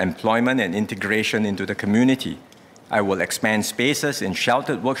for their employment and integration into the community. I will expand spaces in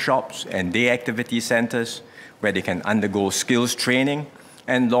sheltered workshops and day activity centers where they can undergo skills training,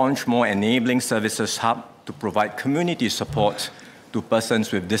 and launch more enabling services hub to provide community support to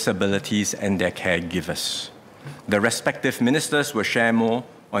persons with disabilities and their caregivers. The respective ministers will share more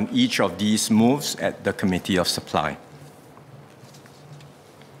on each of these moves at the Committee of Supply.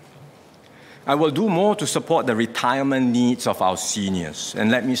 I will do more to support the retirement needs of our seniors, and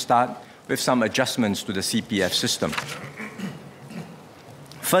let me start with some adjustments to the CPF system.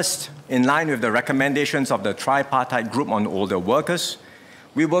 First, in line with the recommendations of the Tripartite Group on Older Workers,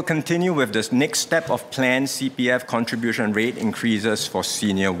 we will continue with this next step of planned CPF contribution rate increases for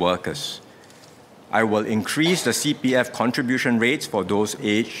senior workers. I will increase the CPF contribution rates for those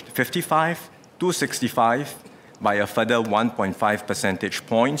aged 55 to 65 by a further 1.5 percentage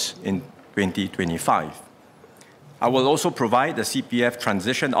points in 2025. I will also provide the CPF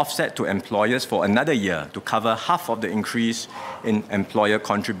transition offset to employers for another year to cover half of the increase in employer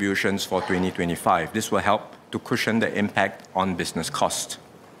contributions for 2025. This will help to cushion the impact on business cost.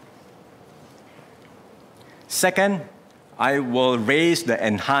 Second, I will raise the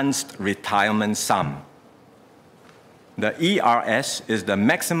enhanced retirement sum. The ERS is the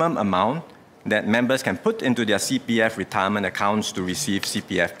maximum amount that members can put into their CPF retirement accounts to receive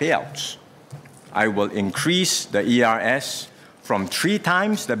CPF payouts. I will increase the ERS from 3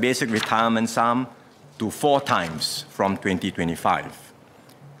 times the basic retirement sum to 4 times from 2025.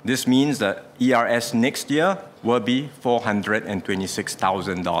 This means the ERS next year will be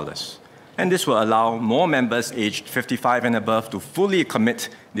 $426,000. And this will allow more members aged 55 and above to fully commit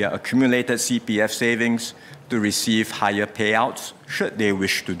their accumulated CPF savings to receive higher payouts should they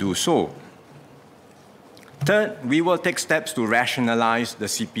wish to do so. Third, we will take steps to rationalize the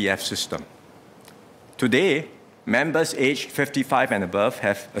CPF system. Today, members aged 55 and above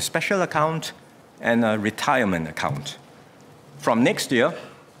have a special account and a retirement account. From next year,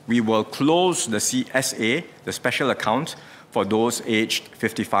 we will close the CSA, the special account, for those aged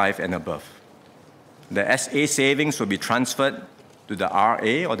 55 and above. The SA savings will be transferred to the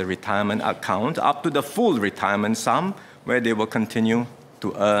RA, or the retirement account, up to the full retirement sum, where they will continue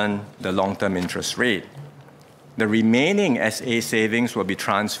to earn the long-term interest rate. The remaining SA savings will be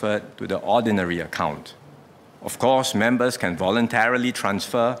transferred to the ordinary account. Of course, members can voluntarily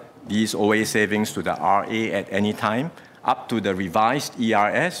transfer these OA savings to the RA at any time, up to the revised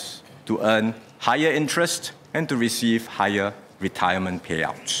ERS, to earn higher interest and to receive higher retirement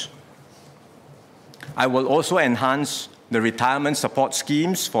payouts. I will also enhance the retirement support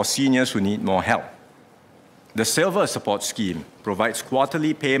schemes for seniors who need more help. The Silver Support Scheme provides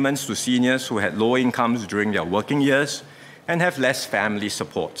quarterly payments to seniors who had low incomes during their working years and have less family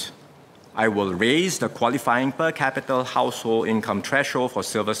support. I will raise the qualifying per capita household income threshold for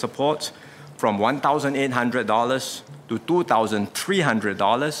Silver Support from $1,800 to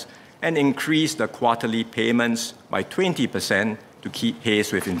 $2,300 and increase the quarterly payments by 20% to keep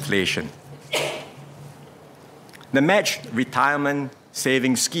pace with inflation. The Matched Retirement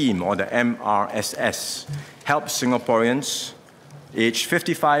Savings Scheme, or the MRSS, helps Singaporeans aged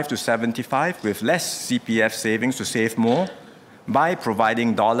 55 to 75 with less CPF savings to save more by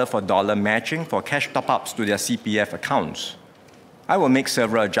providing dollar-for-dollar matching for cash top-ups to their CPF accounts. I will make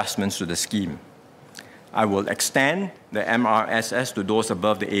several adjustments to the scheme. I will extend the MRSS to those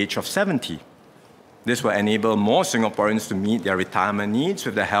above the age of 70. This will enable more Singaporeans to meet their retirement needs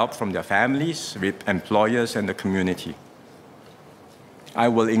with the help from their families, employers, and the community. I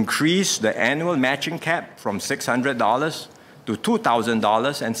will increase the annual matching cap from $600 to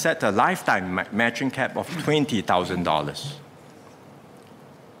 $2,000 and set a lifetime matching cap of $20,000.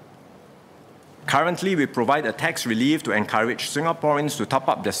 Currently, we provide a tax relief to encourage Singaporeans to top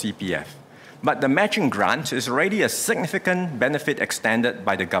up their CPF. But the matching grant is already a significant benefit extended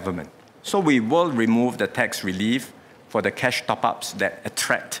by the government. So we will remove the tax relief for the cash top-ups that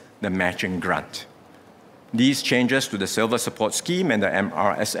attract the matching grant. These changes to the Silver Support Scheme and the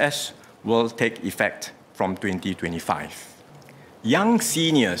MRSS will take effect from 2025. Young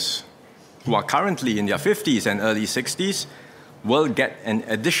seniors who are currently in their 50s and early 60s will get an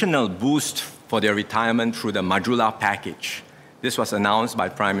additional boost for their retirement through the Majula package. This was announced by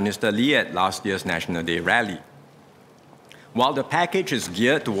Prime Minister Lee at last year's National Day rally. While the package is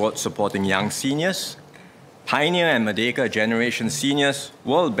geared towards supporting young seniors, Pioneer and Merdeka generation seniors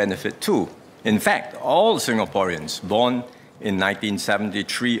will benefit too. In fact, all Singaporeans born in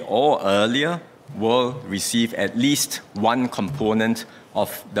 1973 or earlier will receive at least one component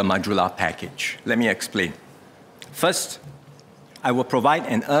of the Majula package. Let me explain. First, I will provide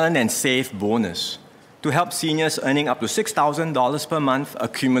an earn and save bonus to help seniors earning up to $6,000 per month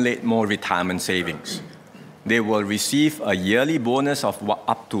accumulate more retirement savings. They will receive a yearly bonus of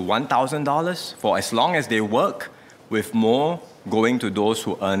up to $1,000 for as long as they work, with more going to those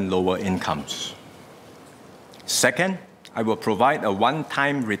who earn lower incomes. Second, I will provide a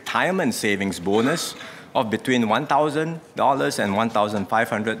one-time retirement savings bonus of between $1,000 and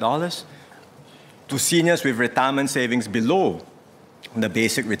 $1,500 to seniors with retirement savings below the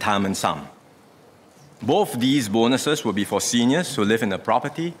basic retirement sum. Both these bonuses will be for seniors who live in a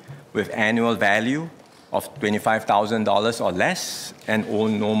property with annual value of $25,000 or less and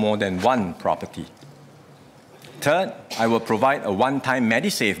own no more than one property. Third, I will provide a one-time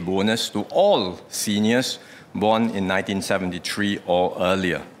MediSave bonus to all seniors born in 1973 or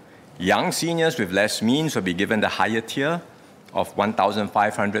earlier. Young seniors with less means will be given the higher tier of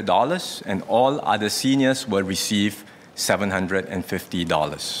 $1,500, and all other seniors will receive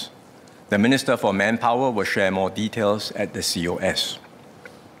 $750. The Minister for Manpower will share more details at the COS.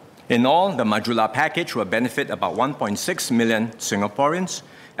 In all, the Majula package will benefit about 1.6 million Singaporeans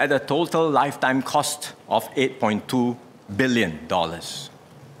at a total lifetime cost of $8.2 billion.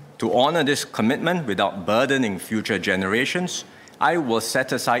 To honor this commitment without burdening future generations, I will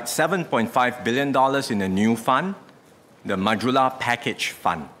set aside $7.5 billion in a new fund, the Majula Package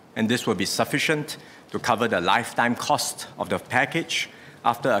Fund, and this will be sufficient to cover the lifetime cost of the package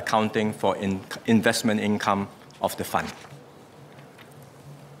after accounting for investment income of the fund.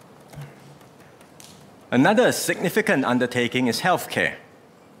 Another significant undertaking is healthcare.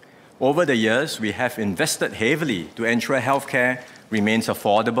 Over the years, we have invested heavily to ensure healthcare remains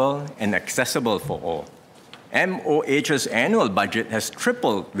affordable and accessible for all. MOH's annual budget has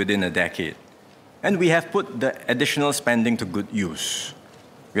tripled within a decade, and we have put the additional spending to good use.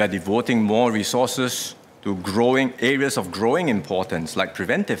 We are devoting more resources to areas of growing importance like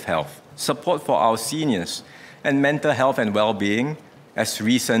preventive health, support for our seniors, and mental health and well-being, as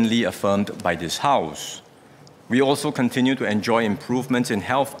recently affirmed by this House. We also continue to enjoy improvements in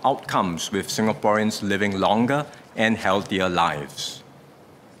health outcomes with Singaporeans living longer and healthier lives.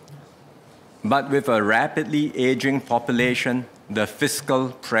 But with a rapidly aging population, the fiscal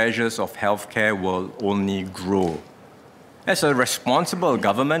pressures of healthcare will only grow. As a responsible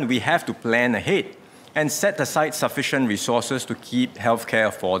government, we have to plan ahead and set aside sufficient resources to keep healthcare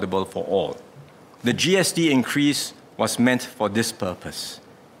affordable for all. The GST increase was meant for this purpose.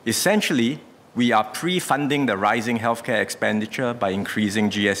 Essentially, we are pre-funding the rising healthcare expenditure by increasing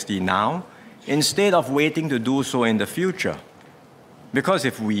GST now, instead of waiting to do so in the future. Because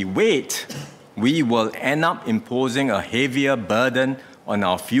if we wait, we will end up imposing a heavier burden on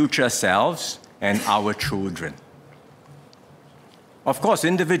our future selves and our children. Of course,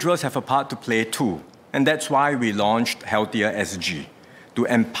 individuals have a part to play too, and that's why we launched Healthier.sg, to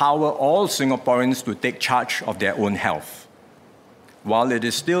empower all Singaporeans to take charge of their own health. While it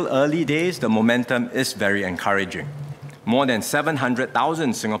is still early days, the momentum is very encouraging. More than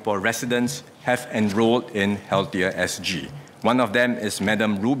 700,000 Singapore residents have enrolled in Healthier.sg. One of them is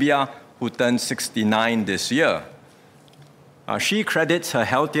Madam Rubia, who turned 69 this year. She credits her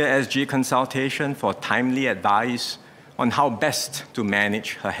Healthier.sg consultation for timely advice on how best to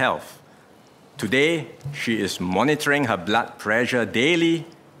manage her health. Today, she is monitoring her blood pressure daily,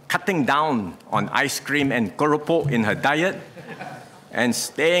 cutting down on ice cream and keropok in her diet, and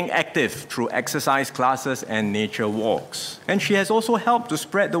staying active through exercise classes and nature walks. And she has also helped to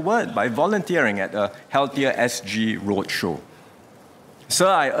spread the word by volunteering at a Healthier.sg roadshow. Sir,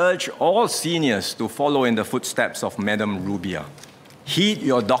 I urge all seniors to follow in the footsteps of Madam Rubia. Heed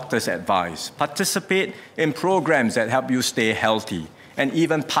your doctor's advice, participate in programs that help you stay healthy, and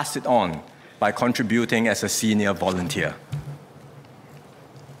even pass it on by contributing as a senior volunteer.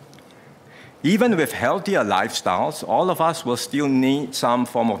 Even with healthier lifestyles, all of us will still need some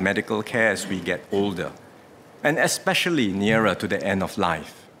form of medical care as we get older, and especially nearer to the end of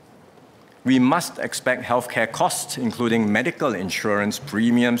life. We must expect healthcare costs, including medical insurance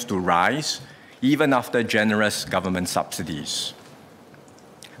premiums, to rise even after generous government subsidies.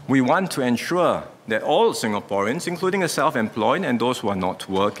 We want to ensure that all Singaporeans, including the self-employed and those who are not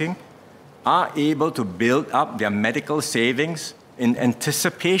working, are able to build up their medical savings in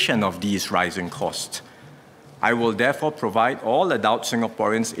anticipation of these rising costs. I will therefore provide all adult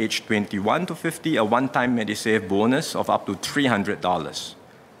Singaporeans aged 21 to 50 a one-time Medisave bonus of up to $300.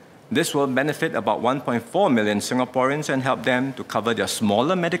 This will benefit about 1.4 million Singaporeans and help them to cover their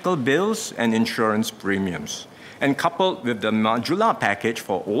smaller medical bills and insurance premiums. And coupled with the modular package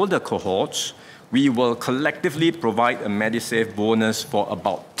for older cohorts, we will collectively provide a Medisave bonus for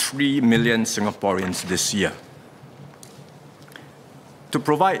about 3 million Singaporeans this year. To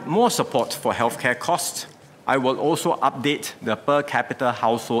provide more support for healthcare costs, I will also update the per capita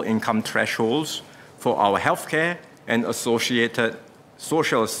household income thresholds for our healthcare and associated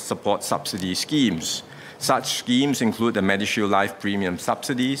social support subsidy schemes. Such schemes include the MediShield Life Premium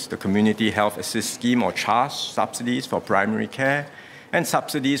subsidies, the Community Health Assist Scheme or CHAS subsidies for primary care, and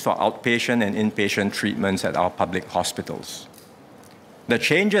subsidies for outpatient and inpatient treatments at our public hospitals. The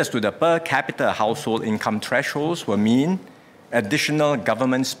changes to the per capita household income thresholds will mean additional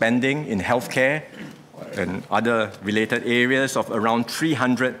government spending in healthcare and other related areas of around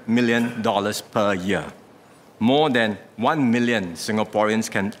 $300 million per year. More than 1 million Singaporeans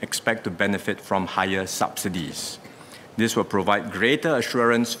can expect to benefit from higher subsidies. This will provide greater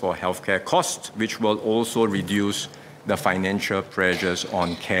assurance for healthcare costs, which will also reduce the financial pressures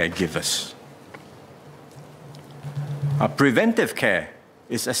on caregivers. Preventive care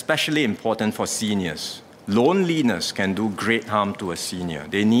is especially important for seniors. Loneliness can do great harm to a senior.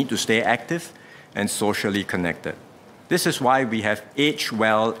 They need to stay active and socially connected. This is why we have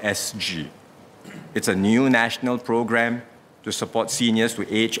AgeWell.sg. It's a new national program to support seniors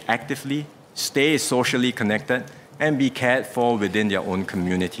to age actively, stay socially connected, and be cared for within their own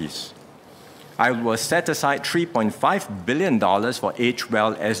communities. I will set aside $3.5 billion for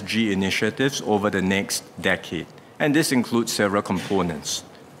AgeWell.sg initiatives over the next decade, and this includes several components.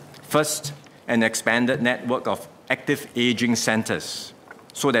 First, an expanded network of active aging centers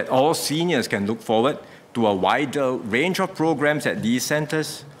so that all seniors can look forward to a wider range of programs at these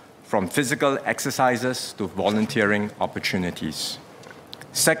centers, from physical exercises to volunteering opportunities.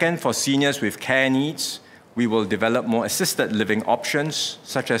 Second, for seniors with care needs, we will develop more assisted living options,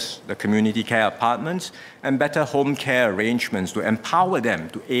 such as the community care apartments, and better home care arrangements to empower them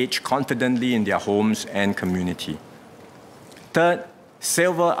to age confidently in their homes and community. Third,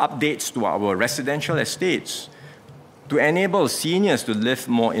 several updates to our residential estates to enable seniors to live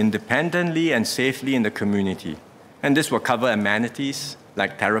more independently and safely in the community. And this will cover amenities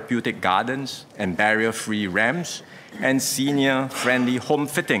like therapeutic gardens and barrier-free ramps, and senior-friendly home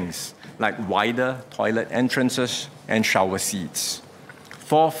fittings like wider toilet entrances and shower seats.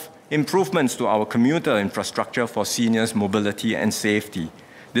 Fourth, improvements to our commuter infrastructure for seniors' mobility and safety.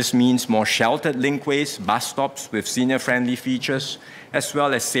 This means more sheltered linkways, bus stops with senior-friendly features, as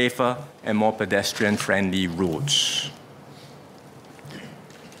well as safer and more pedestrian-friendly roads.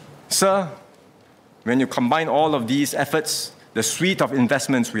 Sir, when you combine all of these efforts, the suite of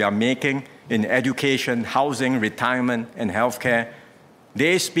investments we are making in education, housing, retirement, and healthcare,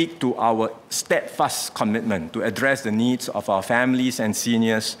 they speak to our steadfast commitment to address the needs of our families and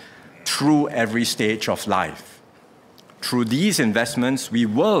seniors through every stage of life. Through these investments, we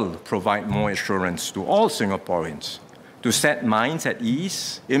will provide more assurance to all Singaporeans to set minds at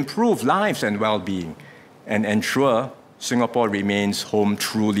ease, improve lives and well-being, and ensure Singapore remains home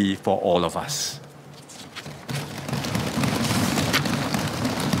truly for all of us.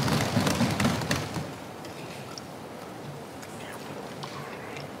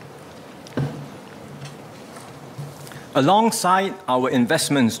 Alongside our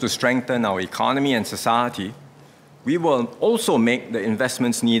investments to strengthen our economy and society, we will also make the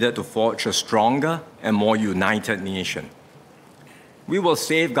investments needed to forge a stronger and more united nation. We will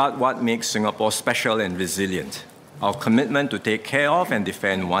safeguard what makes Singapore special and resilient, our commitment to take care of and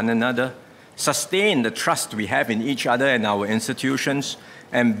defend one another, sustain the trust we have in each other and our institutions,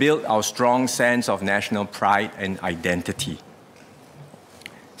 and build our strong sense of national pride and identity.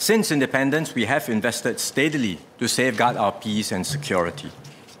 Since independence, we have invested steadily to safeguard our peace and security.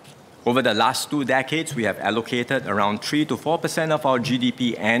 Over the last 2 decades, we have allocated around 3 to 4% of our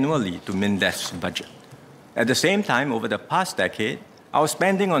GDP annually to MINDEF's budget. At the same time, over the past decade, our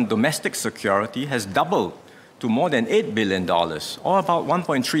spending on domestic security has doubled to more than $8 billion, or about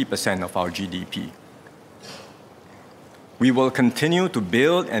 1.3% of our GDP. We will continue to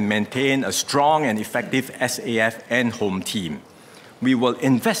build and maintain a strong and effective SAF and home team. We will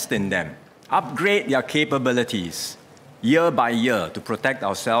invest in them, upgrade their capabilities year by year to protect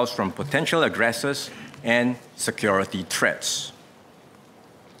ourselves from potential aggressors and security threats.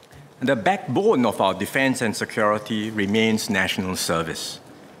 The backbone of our defense and security remains national service.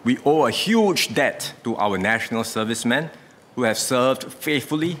 We owe a huge debt to our national servicemen who have served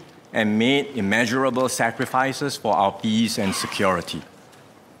faithfully and made immeasurable sacrifices for our peace and security.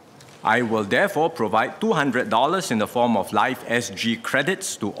 I will therefore provide $200 in the form of Gov.sg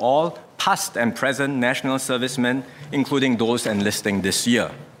credits to all past and present national servicemen, including those enlisting this year.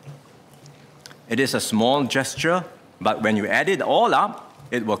 It is a small gesture, but when you add it all up,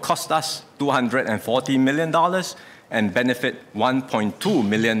 it will cost us $240 million and benefit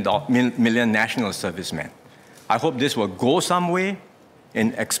 1.2 million national servicemen. I hope this will go some way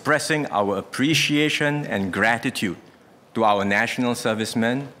in expressing our appreciation and gratitude to our national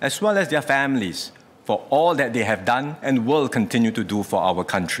servicemen, as well as their families, for all that they have done and will continue to do for our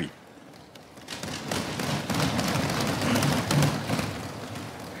country.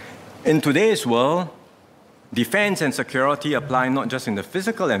 In today's world, defense and security apply not just in the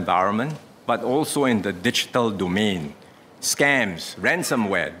physical environment, but also in the digital domain. Scams,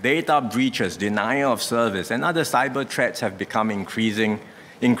 ransomware, data breaches, denial of service, and other cyber threats have become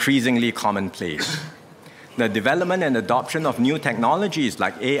increasingly commonplace. The development and adoption of new technologies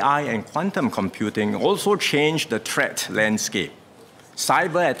like AI and quantum computing also changed the threat landscape.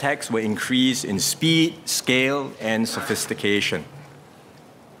 Cyber attacks will increase in speed, scale, and sophistication.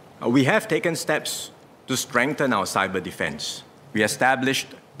 We have taken steps to strengthen our cyber defense. We established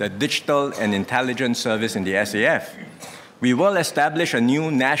the Digital and Intelligence Service in the SAF. We will establish a new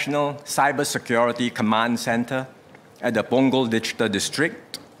National Cybersecurity Command Center at the Punggol Digital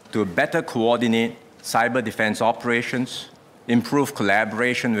District to better coordinate cyber defense operations, improve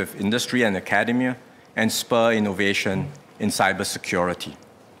collaboration with industry and academia, and spur innovation in cybersecurity.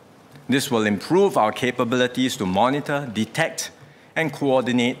 This will improve our capabilities to monitor, detect, and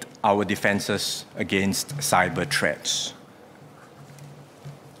coordinate our defenses against cyber threats.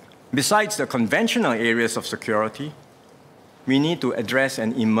 Besides the conventional areas of security, we need to address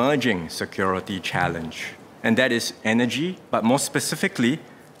an emerging security challenge, and that is energy, but more specifically,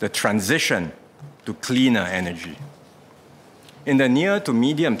 the transition to cleaner energy. In the near to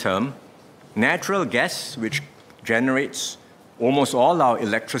medium term, natural gas, which generates almost all our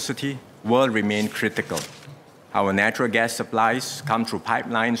electricity, will remain critical. Our natural gas supplies come through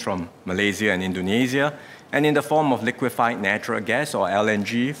pipelines from Malaysia and Indonesia, and in the form of liquefied natural gas, or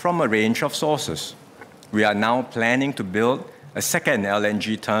LNG, from a range of sources. We are now planning to build a second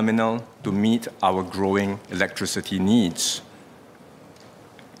LNG terminal to meet our growing electricity needs.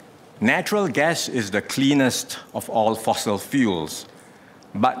 Natural gas is the cleanest of all fossil fuels,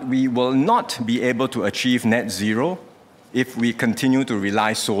 but we will not be able to achieve net zero if we continue to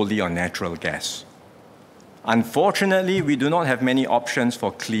rely solely on natural gas. Unfortunately, we do not have many options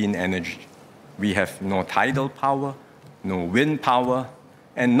for clean energy. We have no tidal power, no wind power,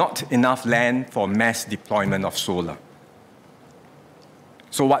 and not enough land for mass deployment of solar.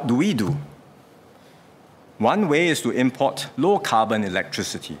 So what do we do? One way is to import low-carbon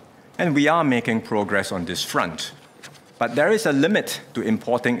electricity, and we are making progress on this front. But there is a limit to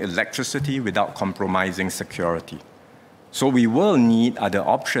importing electricity without compromising security. So we will need other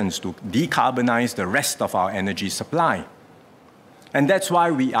options to decarbonize the rest of our energy supply. And that's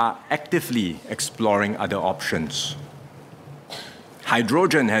why we are actively exploring other options.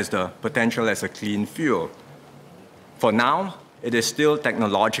 Hydrogen has the potential as a clean fuel. For now, it is still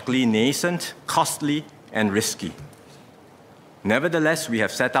technologically nascent, costly, and risky. Nevertheless, we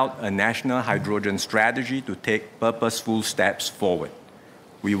have set out a national hydrogen strategy to take purposeful steps forward.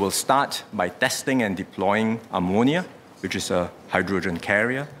 We will start by testing and deploying ammonia, which is a hydrogen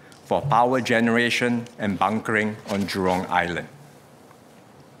carrier, for power generation and bunkering on Jurong Island.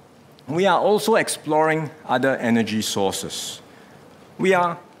 We are also exploring other energy sources. We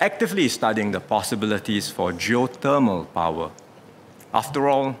are actively studying the possibilities for geothermal power. After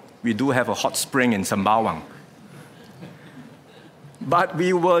all, we do have a hot spring in Sembawang. But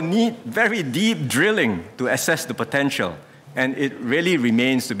we will need very deep drilling to assess the potential, and it really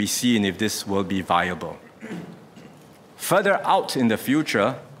remains to be seen if this will be viable. Further out in the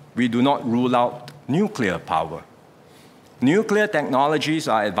future, we do not rule out nuclear power. Nuclear technologies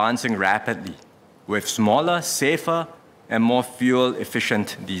are advancing rapidly, with smaller, safer, and more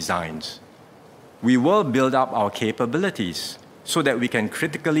fuel-efficient designs. We will build up our capabilities so that we can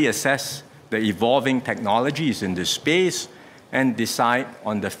critically assess the evolving technologies in this space and decide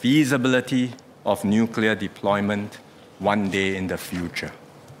on the feasibility of nuclear deployment one day in the future.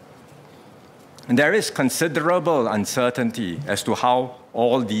 And there is considerable uncertainty as to how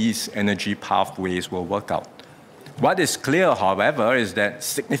all these energy pathways will work out. What is clear, however, is that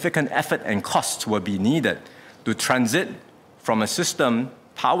significant effort and costs will be needed to transit from a system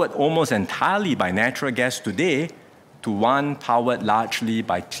powered almost entirely by natural gas today to one powered largely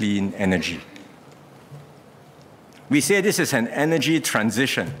by clean energy. We say this is an energy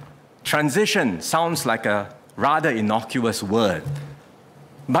transition. Transition sounds like a rather innocuous word,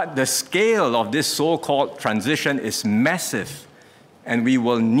 but the scale of this so-called transition is massive, and we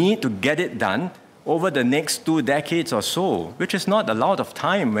will need to get it done over the next 2 decades or so, which is not a lot of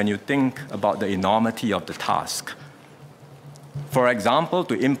time when you think about the enormity of the task. For example,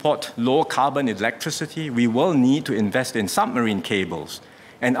 to import low-carbon electricity, we will need to invest in submarine cables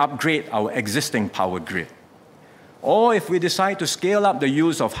and upgrade our existing power grid. Or if we decide to scale up the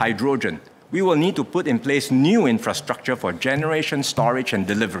use of hydrogen, we will need to put in place new infrastructure for generation, storage, and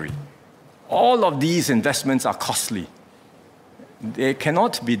delivery. All of these investments are costly. They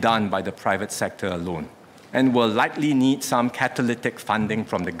cannot be done by the private sector alone and will likely need some catalytic funding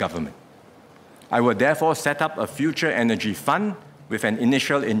from the government. I will therefore set up a future energy fund with an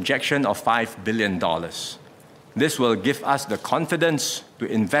initial injection of $5 billion. This will give us the confidence to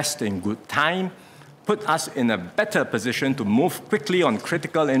invest in good time, put us in a better position to move quickly on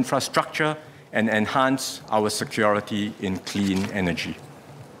critical infrastructure, and enhance our security in clean energy.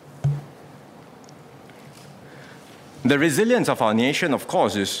 The resilience of our nation, of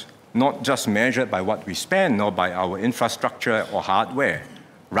course, is not just measured by what we spend or by our infrastructure or hardware.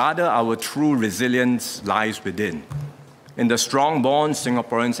 Rather, our true resilience lies within, in the strong bonds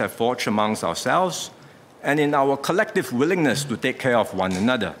Singaporeans have forged amongst ourselves, and in our collective willingness to take care of one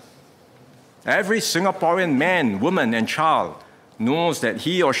another. Every Singaporean man, woman, and child knows that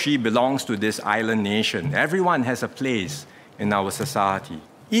he or she belongs to this island nation. Everyone has a place in our society.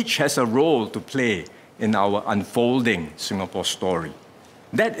 Each has a role to play in our unfolding Singapore story.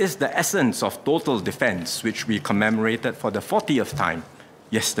 That is the essence of total defense, which we commemorated for the 40th time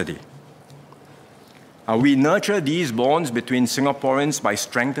yesterday. We nurture these bonds between Singaporeans by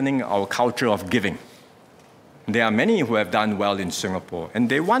strengthening our culture of giving. There are many who have done well in Singapore, and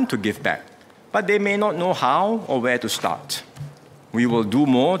they want to give back, but they may not know how or where to start. We will do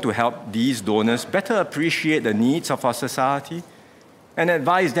more to help these donors better appreciate the needs of our society and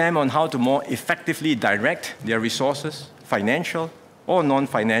advise them on how to more effectively direct their resources, financial or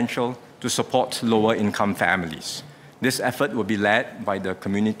non-financial, to support lower-income families. This effort will be led by the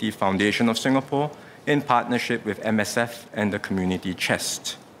Community Foundation of Singapore in partnership with MSF and the Community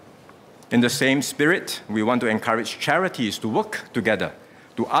Chest. In the same spirit, we want to encourage charities to work together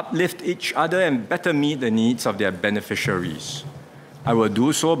to uplift each other and better meet the needs of their beneficiaries. I will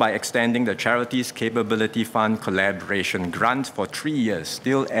do so by extending the Charities Capability Fund Collaboration Grant for 3 years,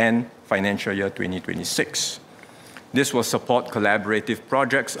 till end financial year 2026. This will support collaborative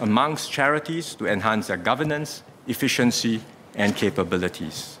projects amongst charities to enhance their governance, efficiency, and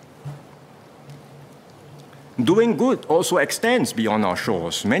capabilities. Doing good also extends beyond our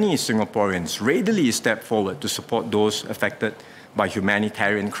shores. Many Singaporeans readily step forward to support those affected by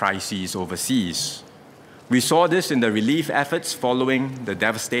humanitarian crises overseas. We saw this in the relief efforts following the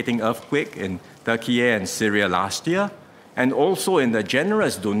devastating earthquake in Turkey and Syria last year, and also in the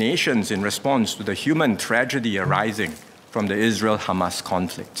generous donations in response to the human tragedy arising from the Israel-Hamas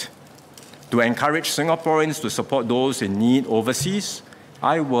conflict. To encourage Singaporeans to support those in need overseas,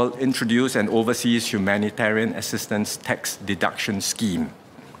 I will introduce an overseas humanitarian assistance tax deduction scheme.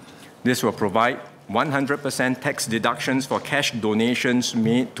 This will provide 100% tax deductions for cash donations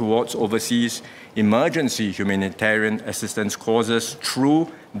made towards overseas emergency humanitarian assistance causes through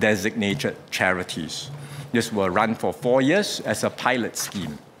designated charities. This will run for 4 years as a pilot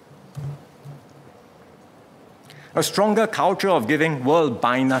scheme. A stronger culture of giving will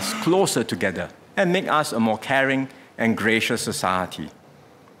bind us closer together and make us a more caring and gracious society.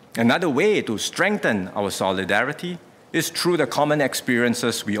 Another way to strengthen our solidarity is through the common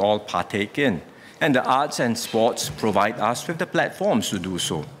experiences we all partake in, and the arts and sports provide us with the platforms to do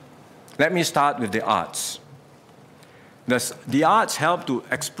so. Let me start with the arts. The arts help to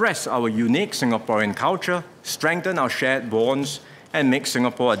express our unique Singaporean culture, strengthen our shared bonds, and make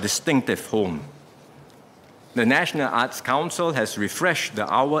Singapore a distinctive home. The National Arts Council has refreshed the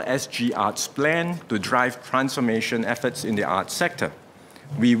Gov.sg Arts Plan to drive transformation efforts in the arts sector.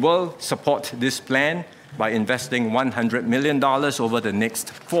 We will support this plan by investing $100 million over the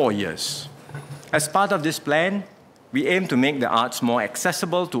next 4 years. As part of this plan, we aim to make the arts more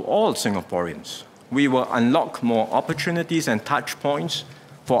accessible to all Singaporeans. We will unlock more opportunities and touch points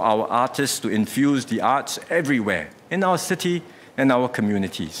for our artists to infuse the arts everywhere in our city and our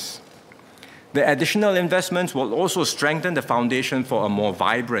communities. The additional investments will also strengthen the foundation for a more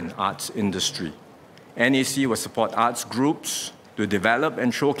vibrant arts industry. NAC will support arts groups to develop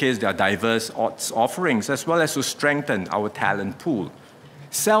and showcase their diverse arts offerings, as well as to strengthen our talent pool.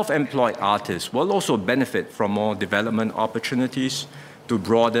 Self-employed artists will also benefit from more development opportunities to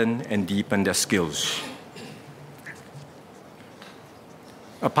broaden and deepen their skills.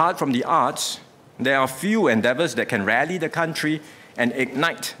 Apart from the arts, there are few endeavors that can rally the country and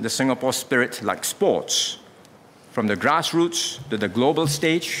ignite the Singapore spirit like sports. From the grassroots to the global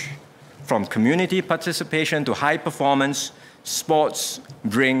stage, from community participation to high performance, sports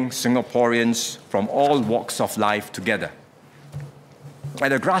bring Singaporeans from all walks of life together.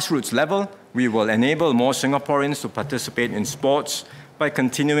 At a grassroots level, we will enable more Singaporeans to participate in sports by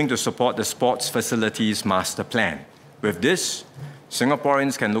continuing to support the Sports Facilities Master Plan. With this,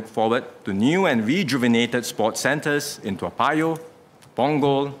 Singaporeans can look forward to new and rejuvenated sports centres in Toa Payoh,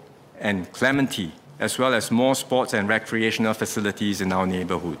 Punggol, and Clementi, as well as more sports and recreational facilities in our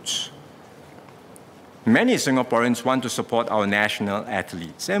neighbourhoods. Many Singaporeans want to support our national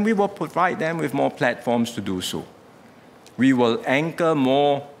athletes, and we will provide them with more platforms to do so. We will anchor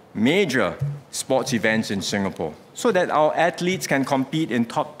more major sports events in Singapore so that our athletes can compete in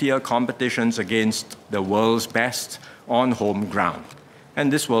top-tier competitions against the world's best on home ground.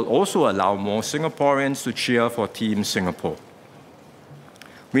 And this will also allow more Singaporeans to cheer for Team Singapore.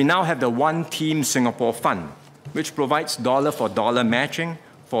 We now have the One Team Singapore Fund, which provides dollar-for-dollar matching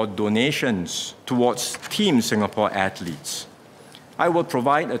for donations towards Team Singapore athletes. I will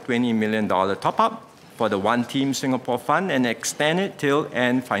provide a $20 million top-up for the One Team Singapore Fund and extend it till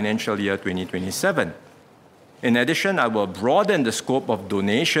end financial year 2027. In addition, I will broaden the scope of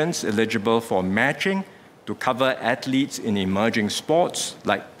donations eligible for matching to cover athletes in emerging sports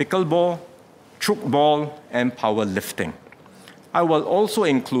like pickleball, tchoukball, and powerlifting. I will also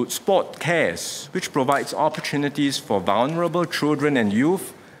include Sport Cares, which provides opportunities for vulnerable children and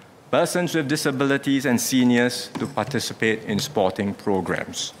youth, persons with disabilities, and seniors to participate in sporting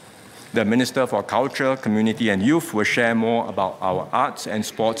programs. The Minister for Culture, Community and Youth will share more about our arts and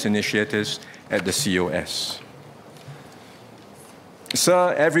sports initiatives at the COS.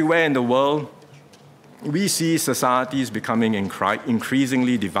 Sir, everywhere in the world, we see societies becoming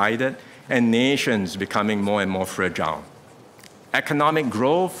increasingly divided and nations becoming more and more fragile. Economic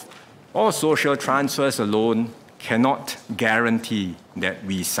growth or social transfers alone cannot guarantee that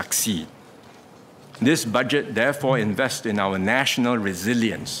we succeed. This budget therefore invests in our national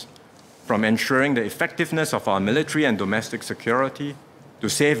resilience, from ensuring the effectiveness of our military and domestic security to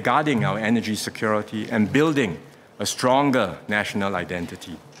safeguarding our energy security and building a stronger national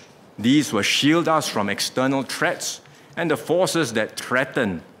identity. These will shield us from external threats and the forces that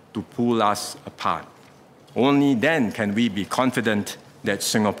threaten to pull us apart. Only then can we be confident that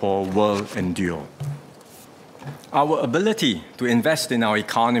Singapore will endure. Our ability to invest in our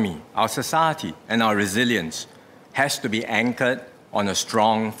economy, our society, and our resilience has to be anchored on a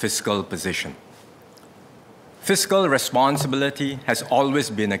strong fiscal position. Fiscal responsibility has always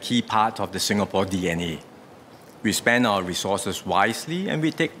been a key part of the Singapore DNA. We spend our resources wisely and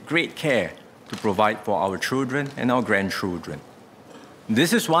we take great care to provide for our children and our grandchildren.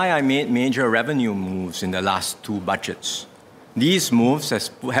 This is why I made major revenue moves in the last 2 budgets. These moves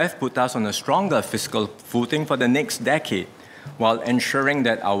have put us on a stronger fiscal footing for the next decade, while ensuring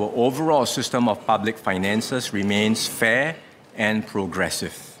that our overall system of public finances remains fair and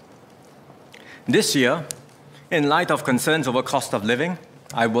progressive. This year, in light of concerns over cost of living,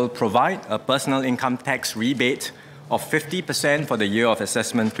 I will provide a personal income tax rebate of 50% for the year of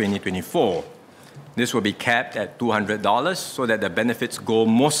assessment 2024. This will be capped at $200 so that the benefits go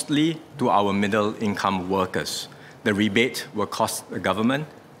mostly to our middle-income workers. The rebate will cost the government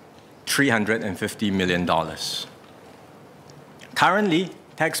 $350 million. Currently,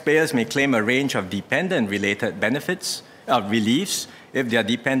 taxpayers may claim a range of dependent-related benefits, reliefs if their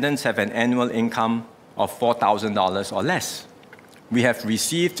dependents have an annual income of $4,000 or less. We have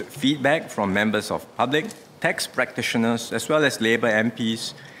received feedback from members of public, tax practitioners, as well as Labour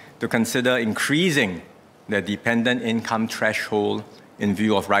MPs to consider increasing the dependent income threshold in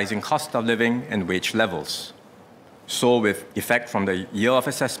view of rising cost of living and wage levels. So with effect from the year of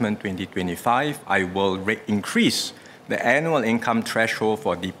assessment 2025, I will increase the annual income threshold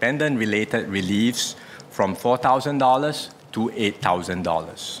for dependent-related reliefs from $4,000 to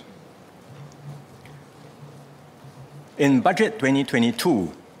 $8,000. In Budget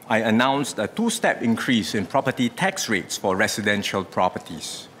 2022, I announced a two-step increase in property tax rates for residential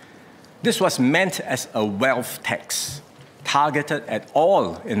properties. This was meant as a wealth tax, targeted at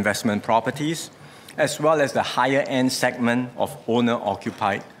all investment properties, as well as the higher-end segment of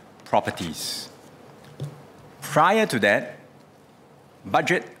owner-occupied properties. Prior to that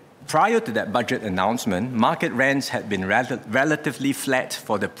budget announcement, market rents had been relatively flat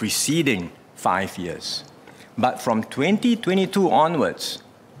for the preceding 5 years. But from 2022 onwards,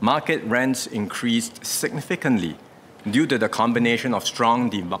 market rents increased significantly due to the combination of strong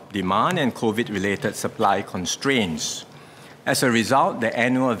demand and COVID-related supply constraints. As a result, the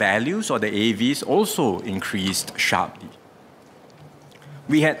annual values, or the AVs, also increased sharply.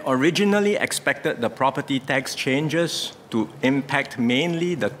 We had originally expected the property tax changes to impact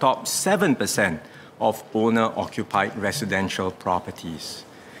mainly the top 7% of owner-occupied residential properties.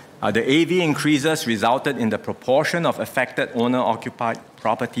 The AV increases resulted in the proportion of affected owner-occupied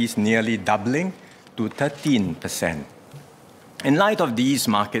properties nearly doubling to 13%. In light of these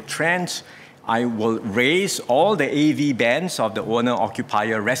market trends, I will raise all the AV bands of the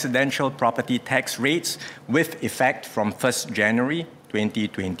owner-occupier residential property tax rates with effect from 1st January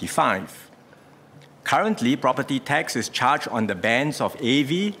 2025. Currently, property tax is charged on the bands of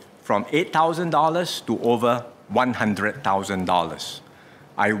AV from $8,000 to over $100,000.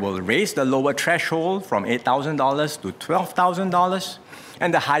 I will raise the lower threshold from $8,000 to $12,000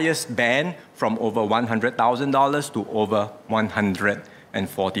 and the highest band from over $100,000 to over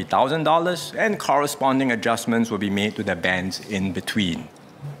 $140,000, and corresponding adjustments will be made to the bands in between.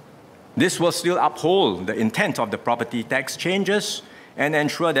 This will still uphold the intent of the property tax changes and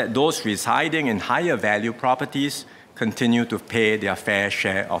ensure that those residing in higher value properties continue to pay their fair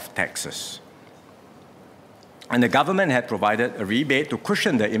share of taxes. And the government had provided a rebate to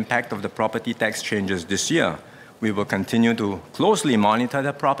cushion the impact of the property tax changes this year. We will continue to closely monitor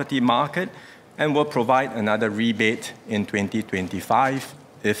the property market and will provide another rebate in 2025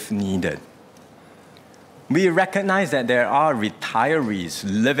 if needed. We recognize that there are retirees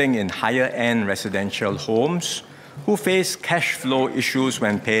living in higher-end residential homes who face cash flow issues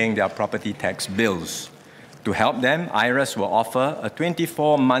when paying their property tax bills. To help them, IRAS will offer a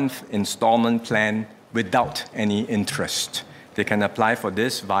 24-month installment plan without any interest. They can apply for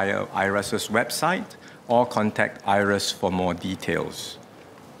this via IRAS's website or contact IRAS for more details.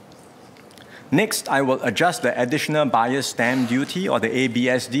 Next, I will adjust the additional buyer's stamp duty, or the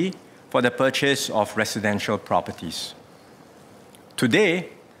ABSD, for the purchase of residential properties. Today,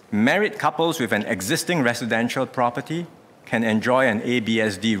 married couples with an existing residential property can enjoy an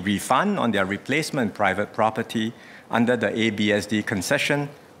ABSD refund on their replacement private property under the ABSD concession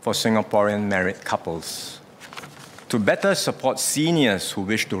for Singaporean married couples. To better support seniors who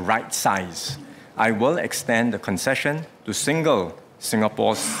wish to right-size, I will extend the concession to single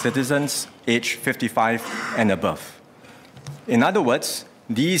Singapore citizens aged 55 and above. In other words,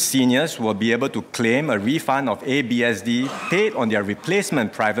 these seniors will be able to claim a refund of ABSD paid on their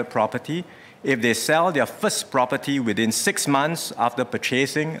replacement private property if they sell their first property within 6 months after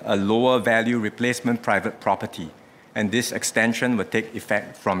purchasing a lower value replacement private property. And this extension will take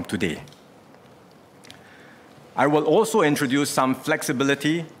effect from today. I will also introduce some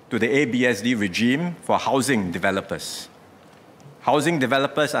flexibility to the ABSD regime for housing developers. Housing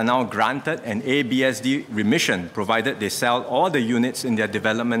developers are now granted an ABSD remission provided they sell all the units in their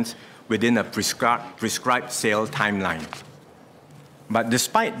developments within a prescribed sale timeline. But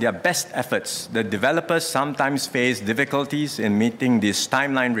despite their best efforts, the developers sometimes face difficulties in meeting this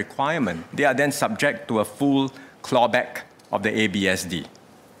timeline requirement. They are then subject to a full clawback of the ABSD.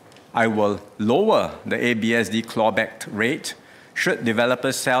 I will lower the ABSD clawback rate should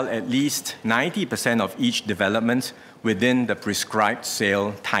developers sell at least 90% of each development within the prescribed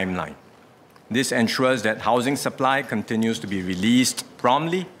sale timeline. This ensures that housing supply continues to be released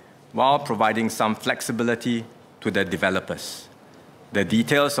promptly while providing some flexibility to the developers. The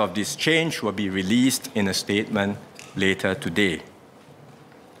details of this change will be released in a statement later today.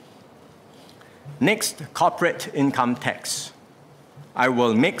 Next, corporate income tax. I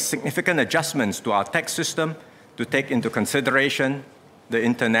will make significant adjustments to our tax system to take into consideration the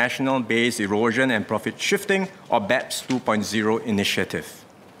International Base Erosion and Profit Shifting, or BEPS 2.0 initiative.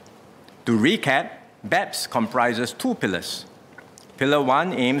 To recap, BEPS comprises two pillars. Pillar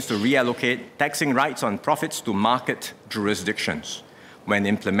 1 aims to reallocate taxing rights on profits to market jurisdictions. When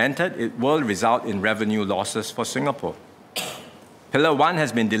implemented, it will result in revenue losses for Singapore. Pillar 1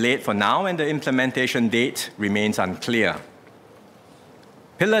 has been delayed for now, and the implementation date remains unclear.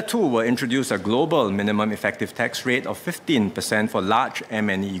 Pillar 2 will introduce a global minimum effective tax rate of 15% for large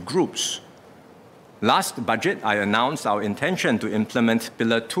M&E groups. Last budget, I announced our intention to implement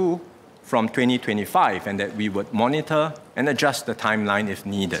Pillar 2 from 2025 and that we would monitor and adjust the timeline if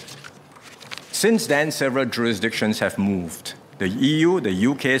needed. Since then, several jurisdictions have moved. The EU, the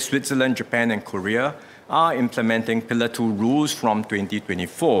UK, Switzerland, Japan, and Korea are implementing Pillar 2 rules from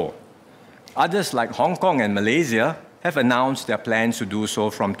 2024. Others like Hong Kong and Malaysia have announced their plans to do so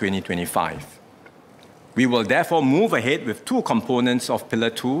from 2025. We will therefore move ahead with two components of Pillar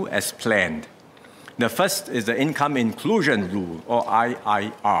 2 as planned. The first is the Income Inclusion Rule, or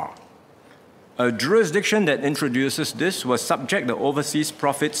IIR. A jurisdiction that introduces this will subject the overseas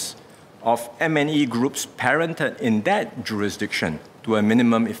profits of M&E groups parented in that jurisdiction to a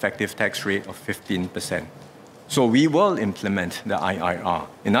minimum effective tax rate of 15%. So we will implement the IIR.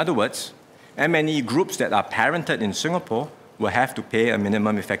 In other words, M&E groups that are parented in Singapore will have to pay a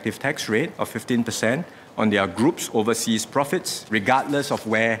minimum effective tax rate of 15% on their group's overseas profits, regardless of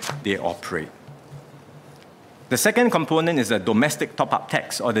where they operate. The second component is the domestic top-up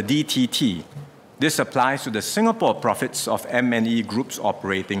tax, or the DTT. This applies to the Singapore profits of M&E groups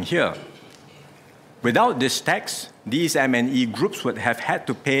operating here. Without this tax, these M&E groups would have had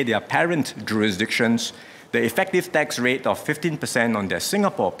to pay their parent jurisdictions the effective tax rate of 15% on their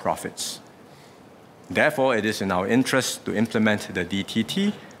Singapore profits. Therefore, it is in our interest to implement the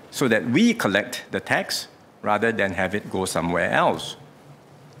DTT so that we collect the tax rather than have it go somewhere else.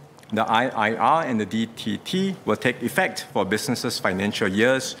 The IIR and the DTT will take effect for businesses' financial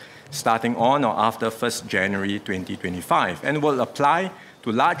years starting on or after 1st January 2025 and will apply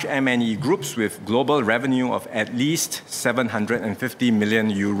to large M&E groups with global revenue of at least 750 million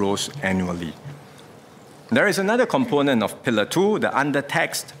euros annually. There is another component of Pillar 2, the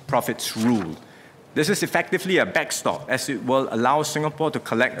undertaxed profits rule. This is effectively a backstop, as it will allow Singapore to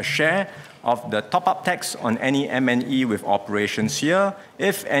collect a share of the top-up tax on any M&E with operations here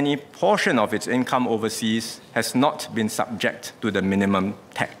if any portion of its income overseas has not been subject to the minimum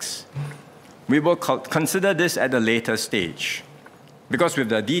tax. We will consider this at a later stage. Because with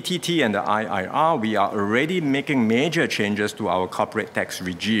the DTT and the IIR, we are already making major changes to our corporate tax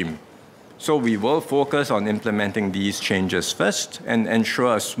regime. So we will focus on implementing these changes first and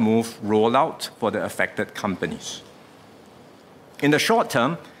ensure a smooth rollout for the affected companies. In the short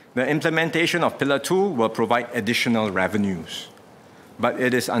term, the implementation of Pillar 2 will provide additional revenues, but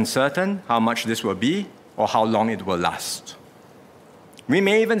it is uncertain how much this will be or how long it will last. We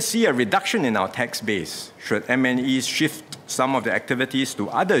may even see a reduction in our tax base should M&Es shift some of the activities to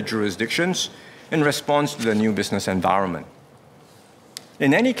other jurisdictions in response to the new business environment.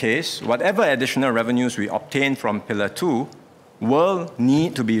 In any case, whatever additional revenues we obtain from Pillar 2 will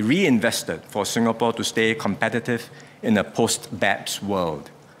need to be reinvested for Singapore to stay competitive in a post-BEPS world.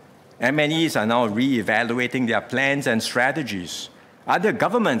 M&Es are now re-evaluating their plans and strategies. Other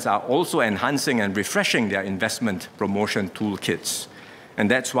governments are also enhancing and refreshing their investment promotion toolkits. And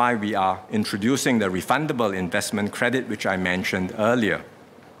that's why we are introducing the refundable investment credit, which I mentioned earlier.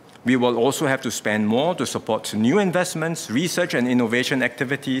 We will also have to spend more to support new investments, research and innovation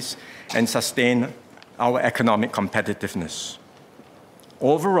activities, and sustain our economic competitiveness.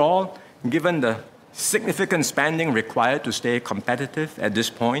 Overall, given the significant spending required to stay competitive at this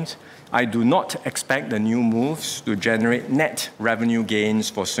point, I do not expect the new moves to generate net revenue gains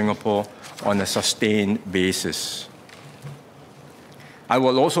for Singapore on a sustained basis. I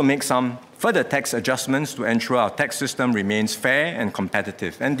will also make some further tax adjustments to ensure our tax system remains fair and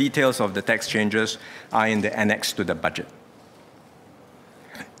competitive, and details of the tax changes are in the annex to the budget.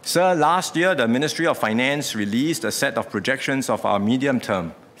 Sir, last year, the Ministry of Finance released a set of projections of our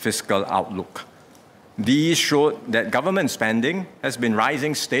medium-term fiscal outlook. These showed that government spending has been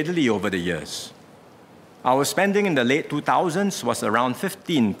rising steadily over the years. Our spending in the late 2000s was around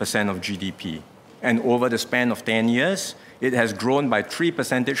 15% of GDP, and over the span of 10 years, it has grown by 3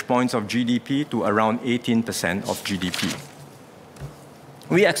 percentage points of GDP to around 18% of GDP.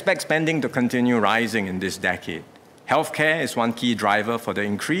 We expect spending to continue rising in this decade. Healthcare is one key driver for the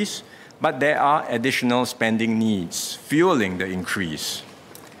increase, but there are additional spending needs fueling the increase.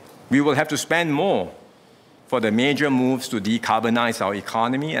 We will have to spend more for the major moves to decarbonize our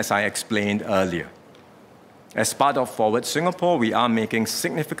economy, as I explained earlier. As part of Forward Singapore, we are making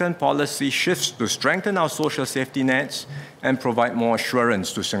significant policy shifts to strengthen our social safety nets and provide more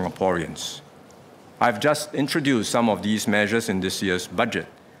assurance to Singaporeans. I've just introduced some of these measures in this year's budget.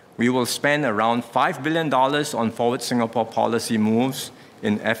 We will spend around $5 billion on Forward Singapore policy moves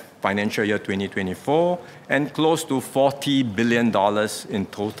in financial year 2024 and close to $40 billion in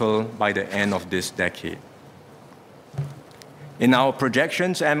total by the end of this decade. In our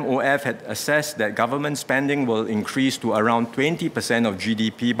projections, MOF had assessed that government spending will increase to around 20% of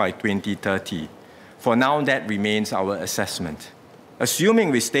GDP by 2030. For now, that remains our assessment. Assuming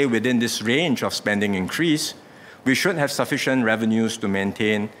we stay within this range of spending increase, we should have sufficient revenues to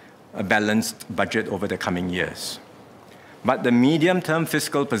maintain a balanced budget over the coming years. But the medium-term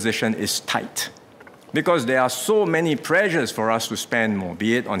fiscal position is tight because there are so many pressures for us to spend more,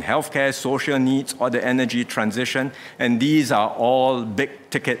 be it on healthcare, social needs, or the energy transition, and these are all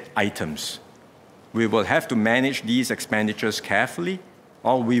big-ticket items. We will have to manage these expenditures carefully,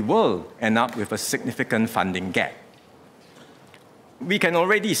 or we will end up with a significant funding gap. We can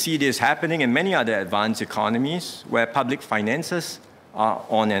already see this happening in many other advanced economies where public finances are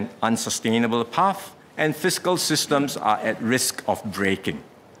on an unsustainable path and fiscal systems are at risk of breaking.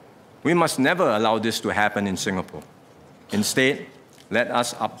 We must never allow this to happen in Singapore. Instead, let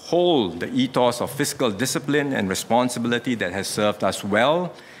us uphold the ethos of fiscal discipline and responsibility that has served us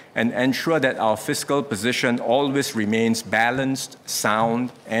well and ensure that our fiscal position always remains balanced,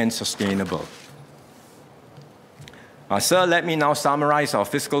 sound, and sustainable. Sir, let me now summarize our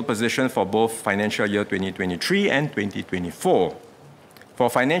fiscal position for both financial year 2023 and 2024. For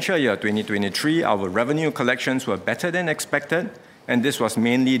financial year 2023, our revenue collections were better than expected, and this was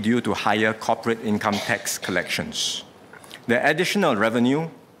mainly due to higher corporate income tax collections. The additional revenue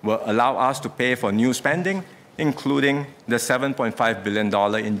will allow us to pay for new spending, including the $7.5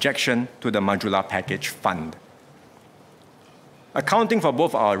 billion injection to the Modular Package Fund. Accounting for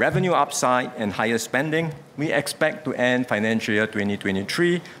both our revenue upside and higher spending, we expect to end financial year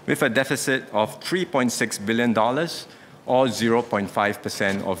 2023 with a deficit of $3.6 billion, or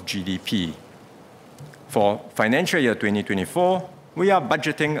 0.5% of GDP. For financial year 2024, we are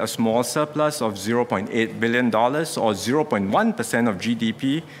budgeting a small surplus of $0.8 billion, or 0.1% of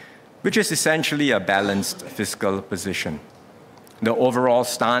GDP, which is essentially a balanced fiscal position. The overall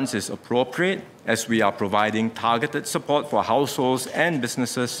stance is appropriate as we are providing targeted support for households and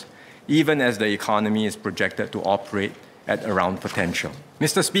businesses, even as the economy is projected to operate at around potential.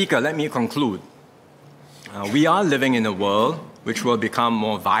 Mr. Speaker, let me conclude. We are living in a world which will become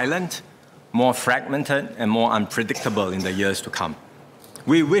more violent, more fragmented, and more unpredictable in the years to come.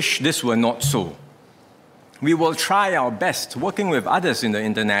 We wish this were not so. We will try our best, working with others in the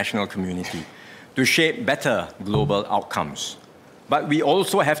international community, to shape better global outcomes. But we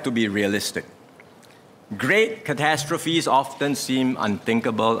also have to be realistic. Great catastrophes often seem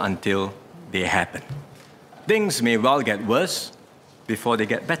unthinkable until they happen. Things may well get worse before they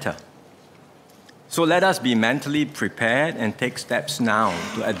get better. So let us be mentally prepared and take steps now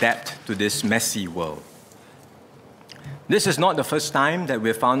to adapt to this messy world. This is not the first time that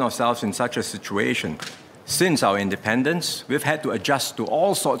we've found ourselves in such a situation. Since our independence, we've had to adjust to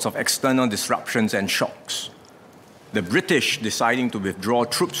all sorts of external disruptions and shocks. The British deciding to withdraw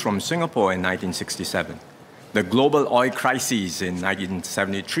troops from Singapore in 1967, the global oil crises in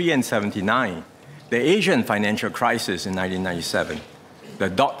 1973 and 79, the Asian financial crisis in 1997, the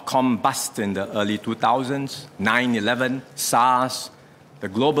dot-com bust in the early 2000s, 9/11, SARS, the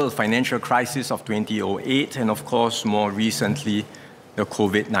global financial crisis of 2008, and of course, more recently, the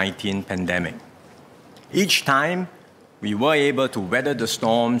COVID-19 pandemic. Each time, we were able to weather the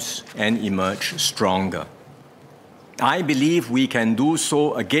storms and emerge stronger. I believe we can do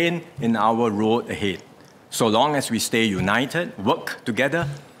so again in our road ahead, so long as we stay united, work together,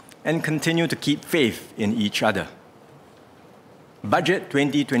 and continue to keep faith in each other. Budget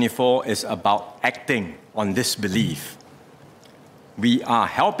 2024 is about acting on this belief. We are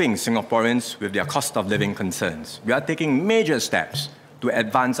helping Singaporeans with their cost of living concerns. We are taking major steps to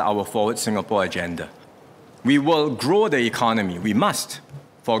advance our Forward Singapore agenda. We will grow the economy. We must,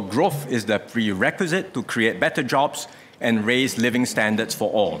 for growth is the prerequisite to create better jobs and raise living standards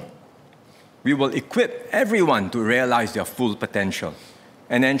for all. We will equip everyone to realize their full potential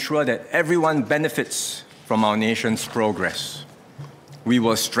and ensure that everyone benefits from our nation's progress. We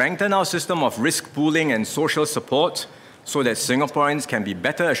will strengthen our system of risk pooling and social support so that Singaporeans can be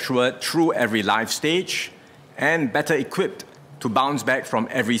better assured through every life stage and better equipped to bounce back from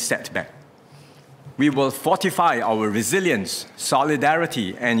every setback. We will fortify our resilience,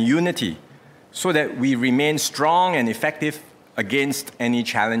 solidarity, and unity so that we remain strong and effective against any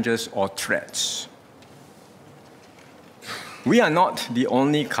challenges or threats. We are not the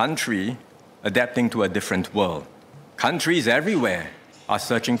only country adapting to a different world. Countries everywhere are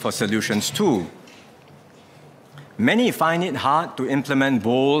searching for solutions too. Many find it hard to implement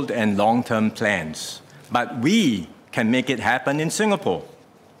bold and long-term plans, but we can make it happen in Singapore.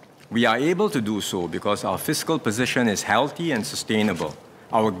 We are able to do so because our fiscal position is healthy and sustainable.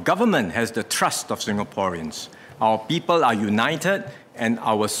 Our government has the trust of Singaporeans. Our people are united and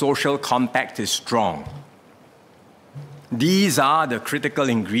our social compact is strong. These are the critical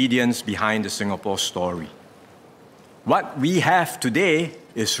ingredients behind the Singapore story. What we have today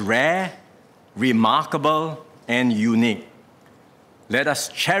is rare, remarkable, and unique. Let us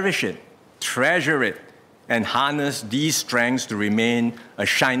cherish it, treasure it, and harness these strengths to remain a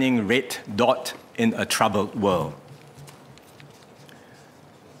shining red dot in a troubled world.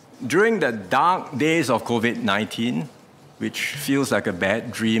 During the dark days of COVID-19, which feels like a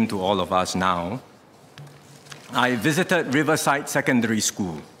bad dream to all of us now, I visited Riverside Secondary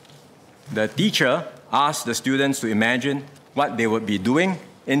School. The teacher asked the students to imagine what they would be doing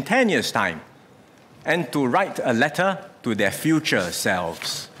in 10 years' time and to write a letter to their future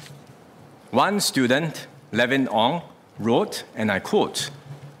selves. One student, Levin Ong, wrote, and I quote,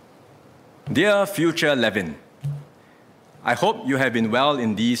 "Dear future Levin, I hope you have been well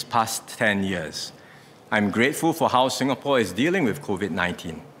in these past 10 years. I'm grateful for how Singapore is dealing with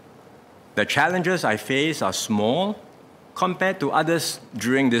COVID-19. The challenges I face are small compared to others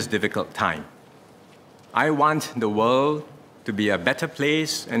during this difficult time. I want the world to be a better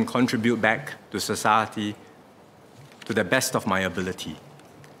place and contribute back to society to the best of my ability.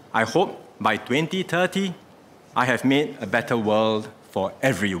 I hope by 2030, I have made a better world for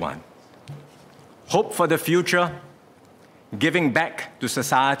everyone. Hope for the future, giving back to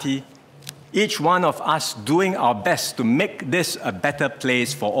society, each one of us doing our best to make this a better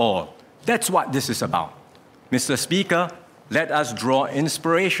place for all. That's what this is about. Mr. Speaker, let us draw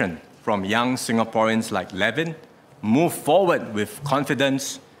inspiration from young Singaporeans like Levin, move forward with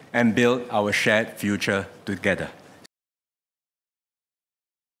confidence, and build our shared future together."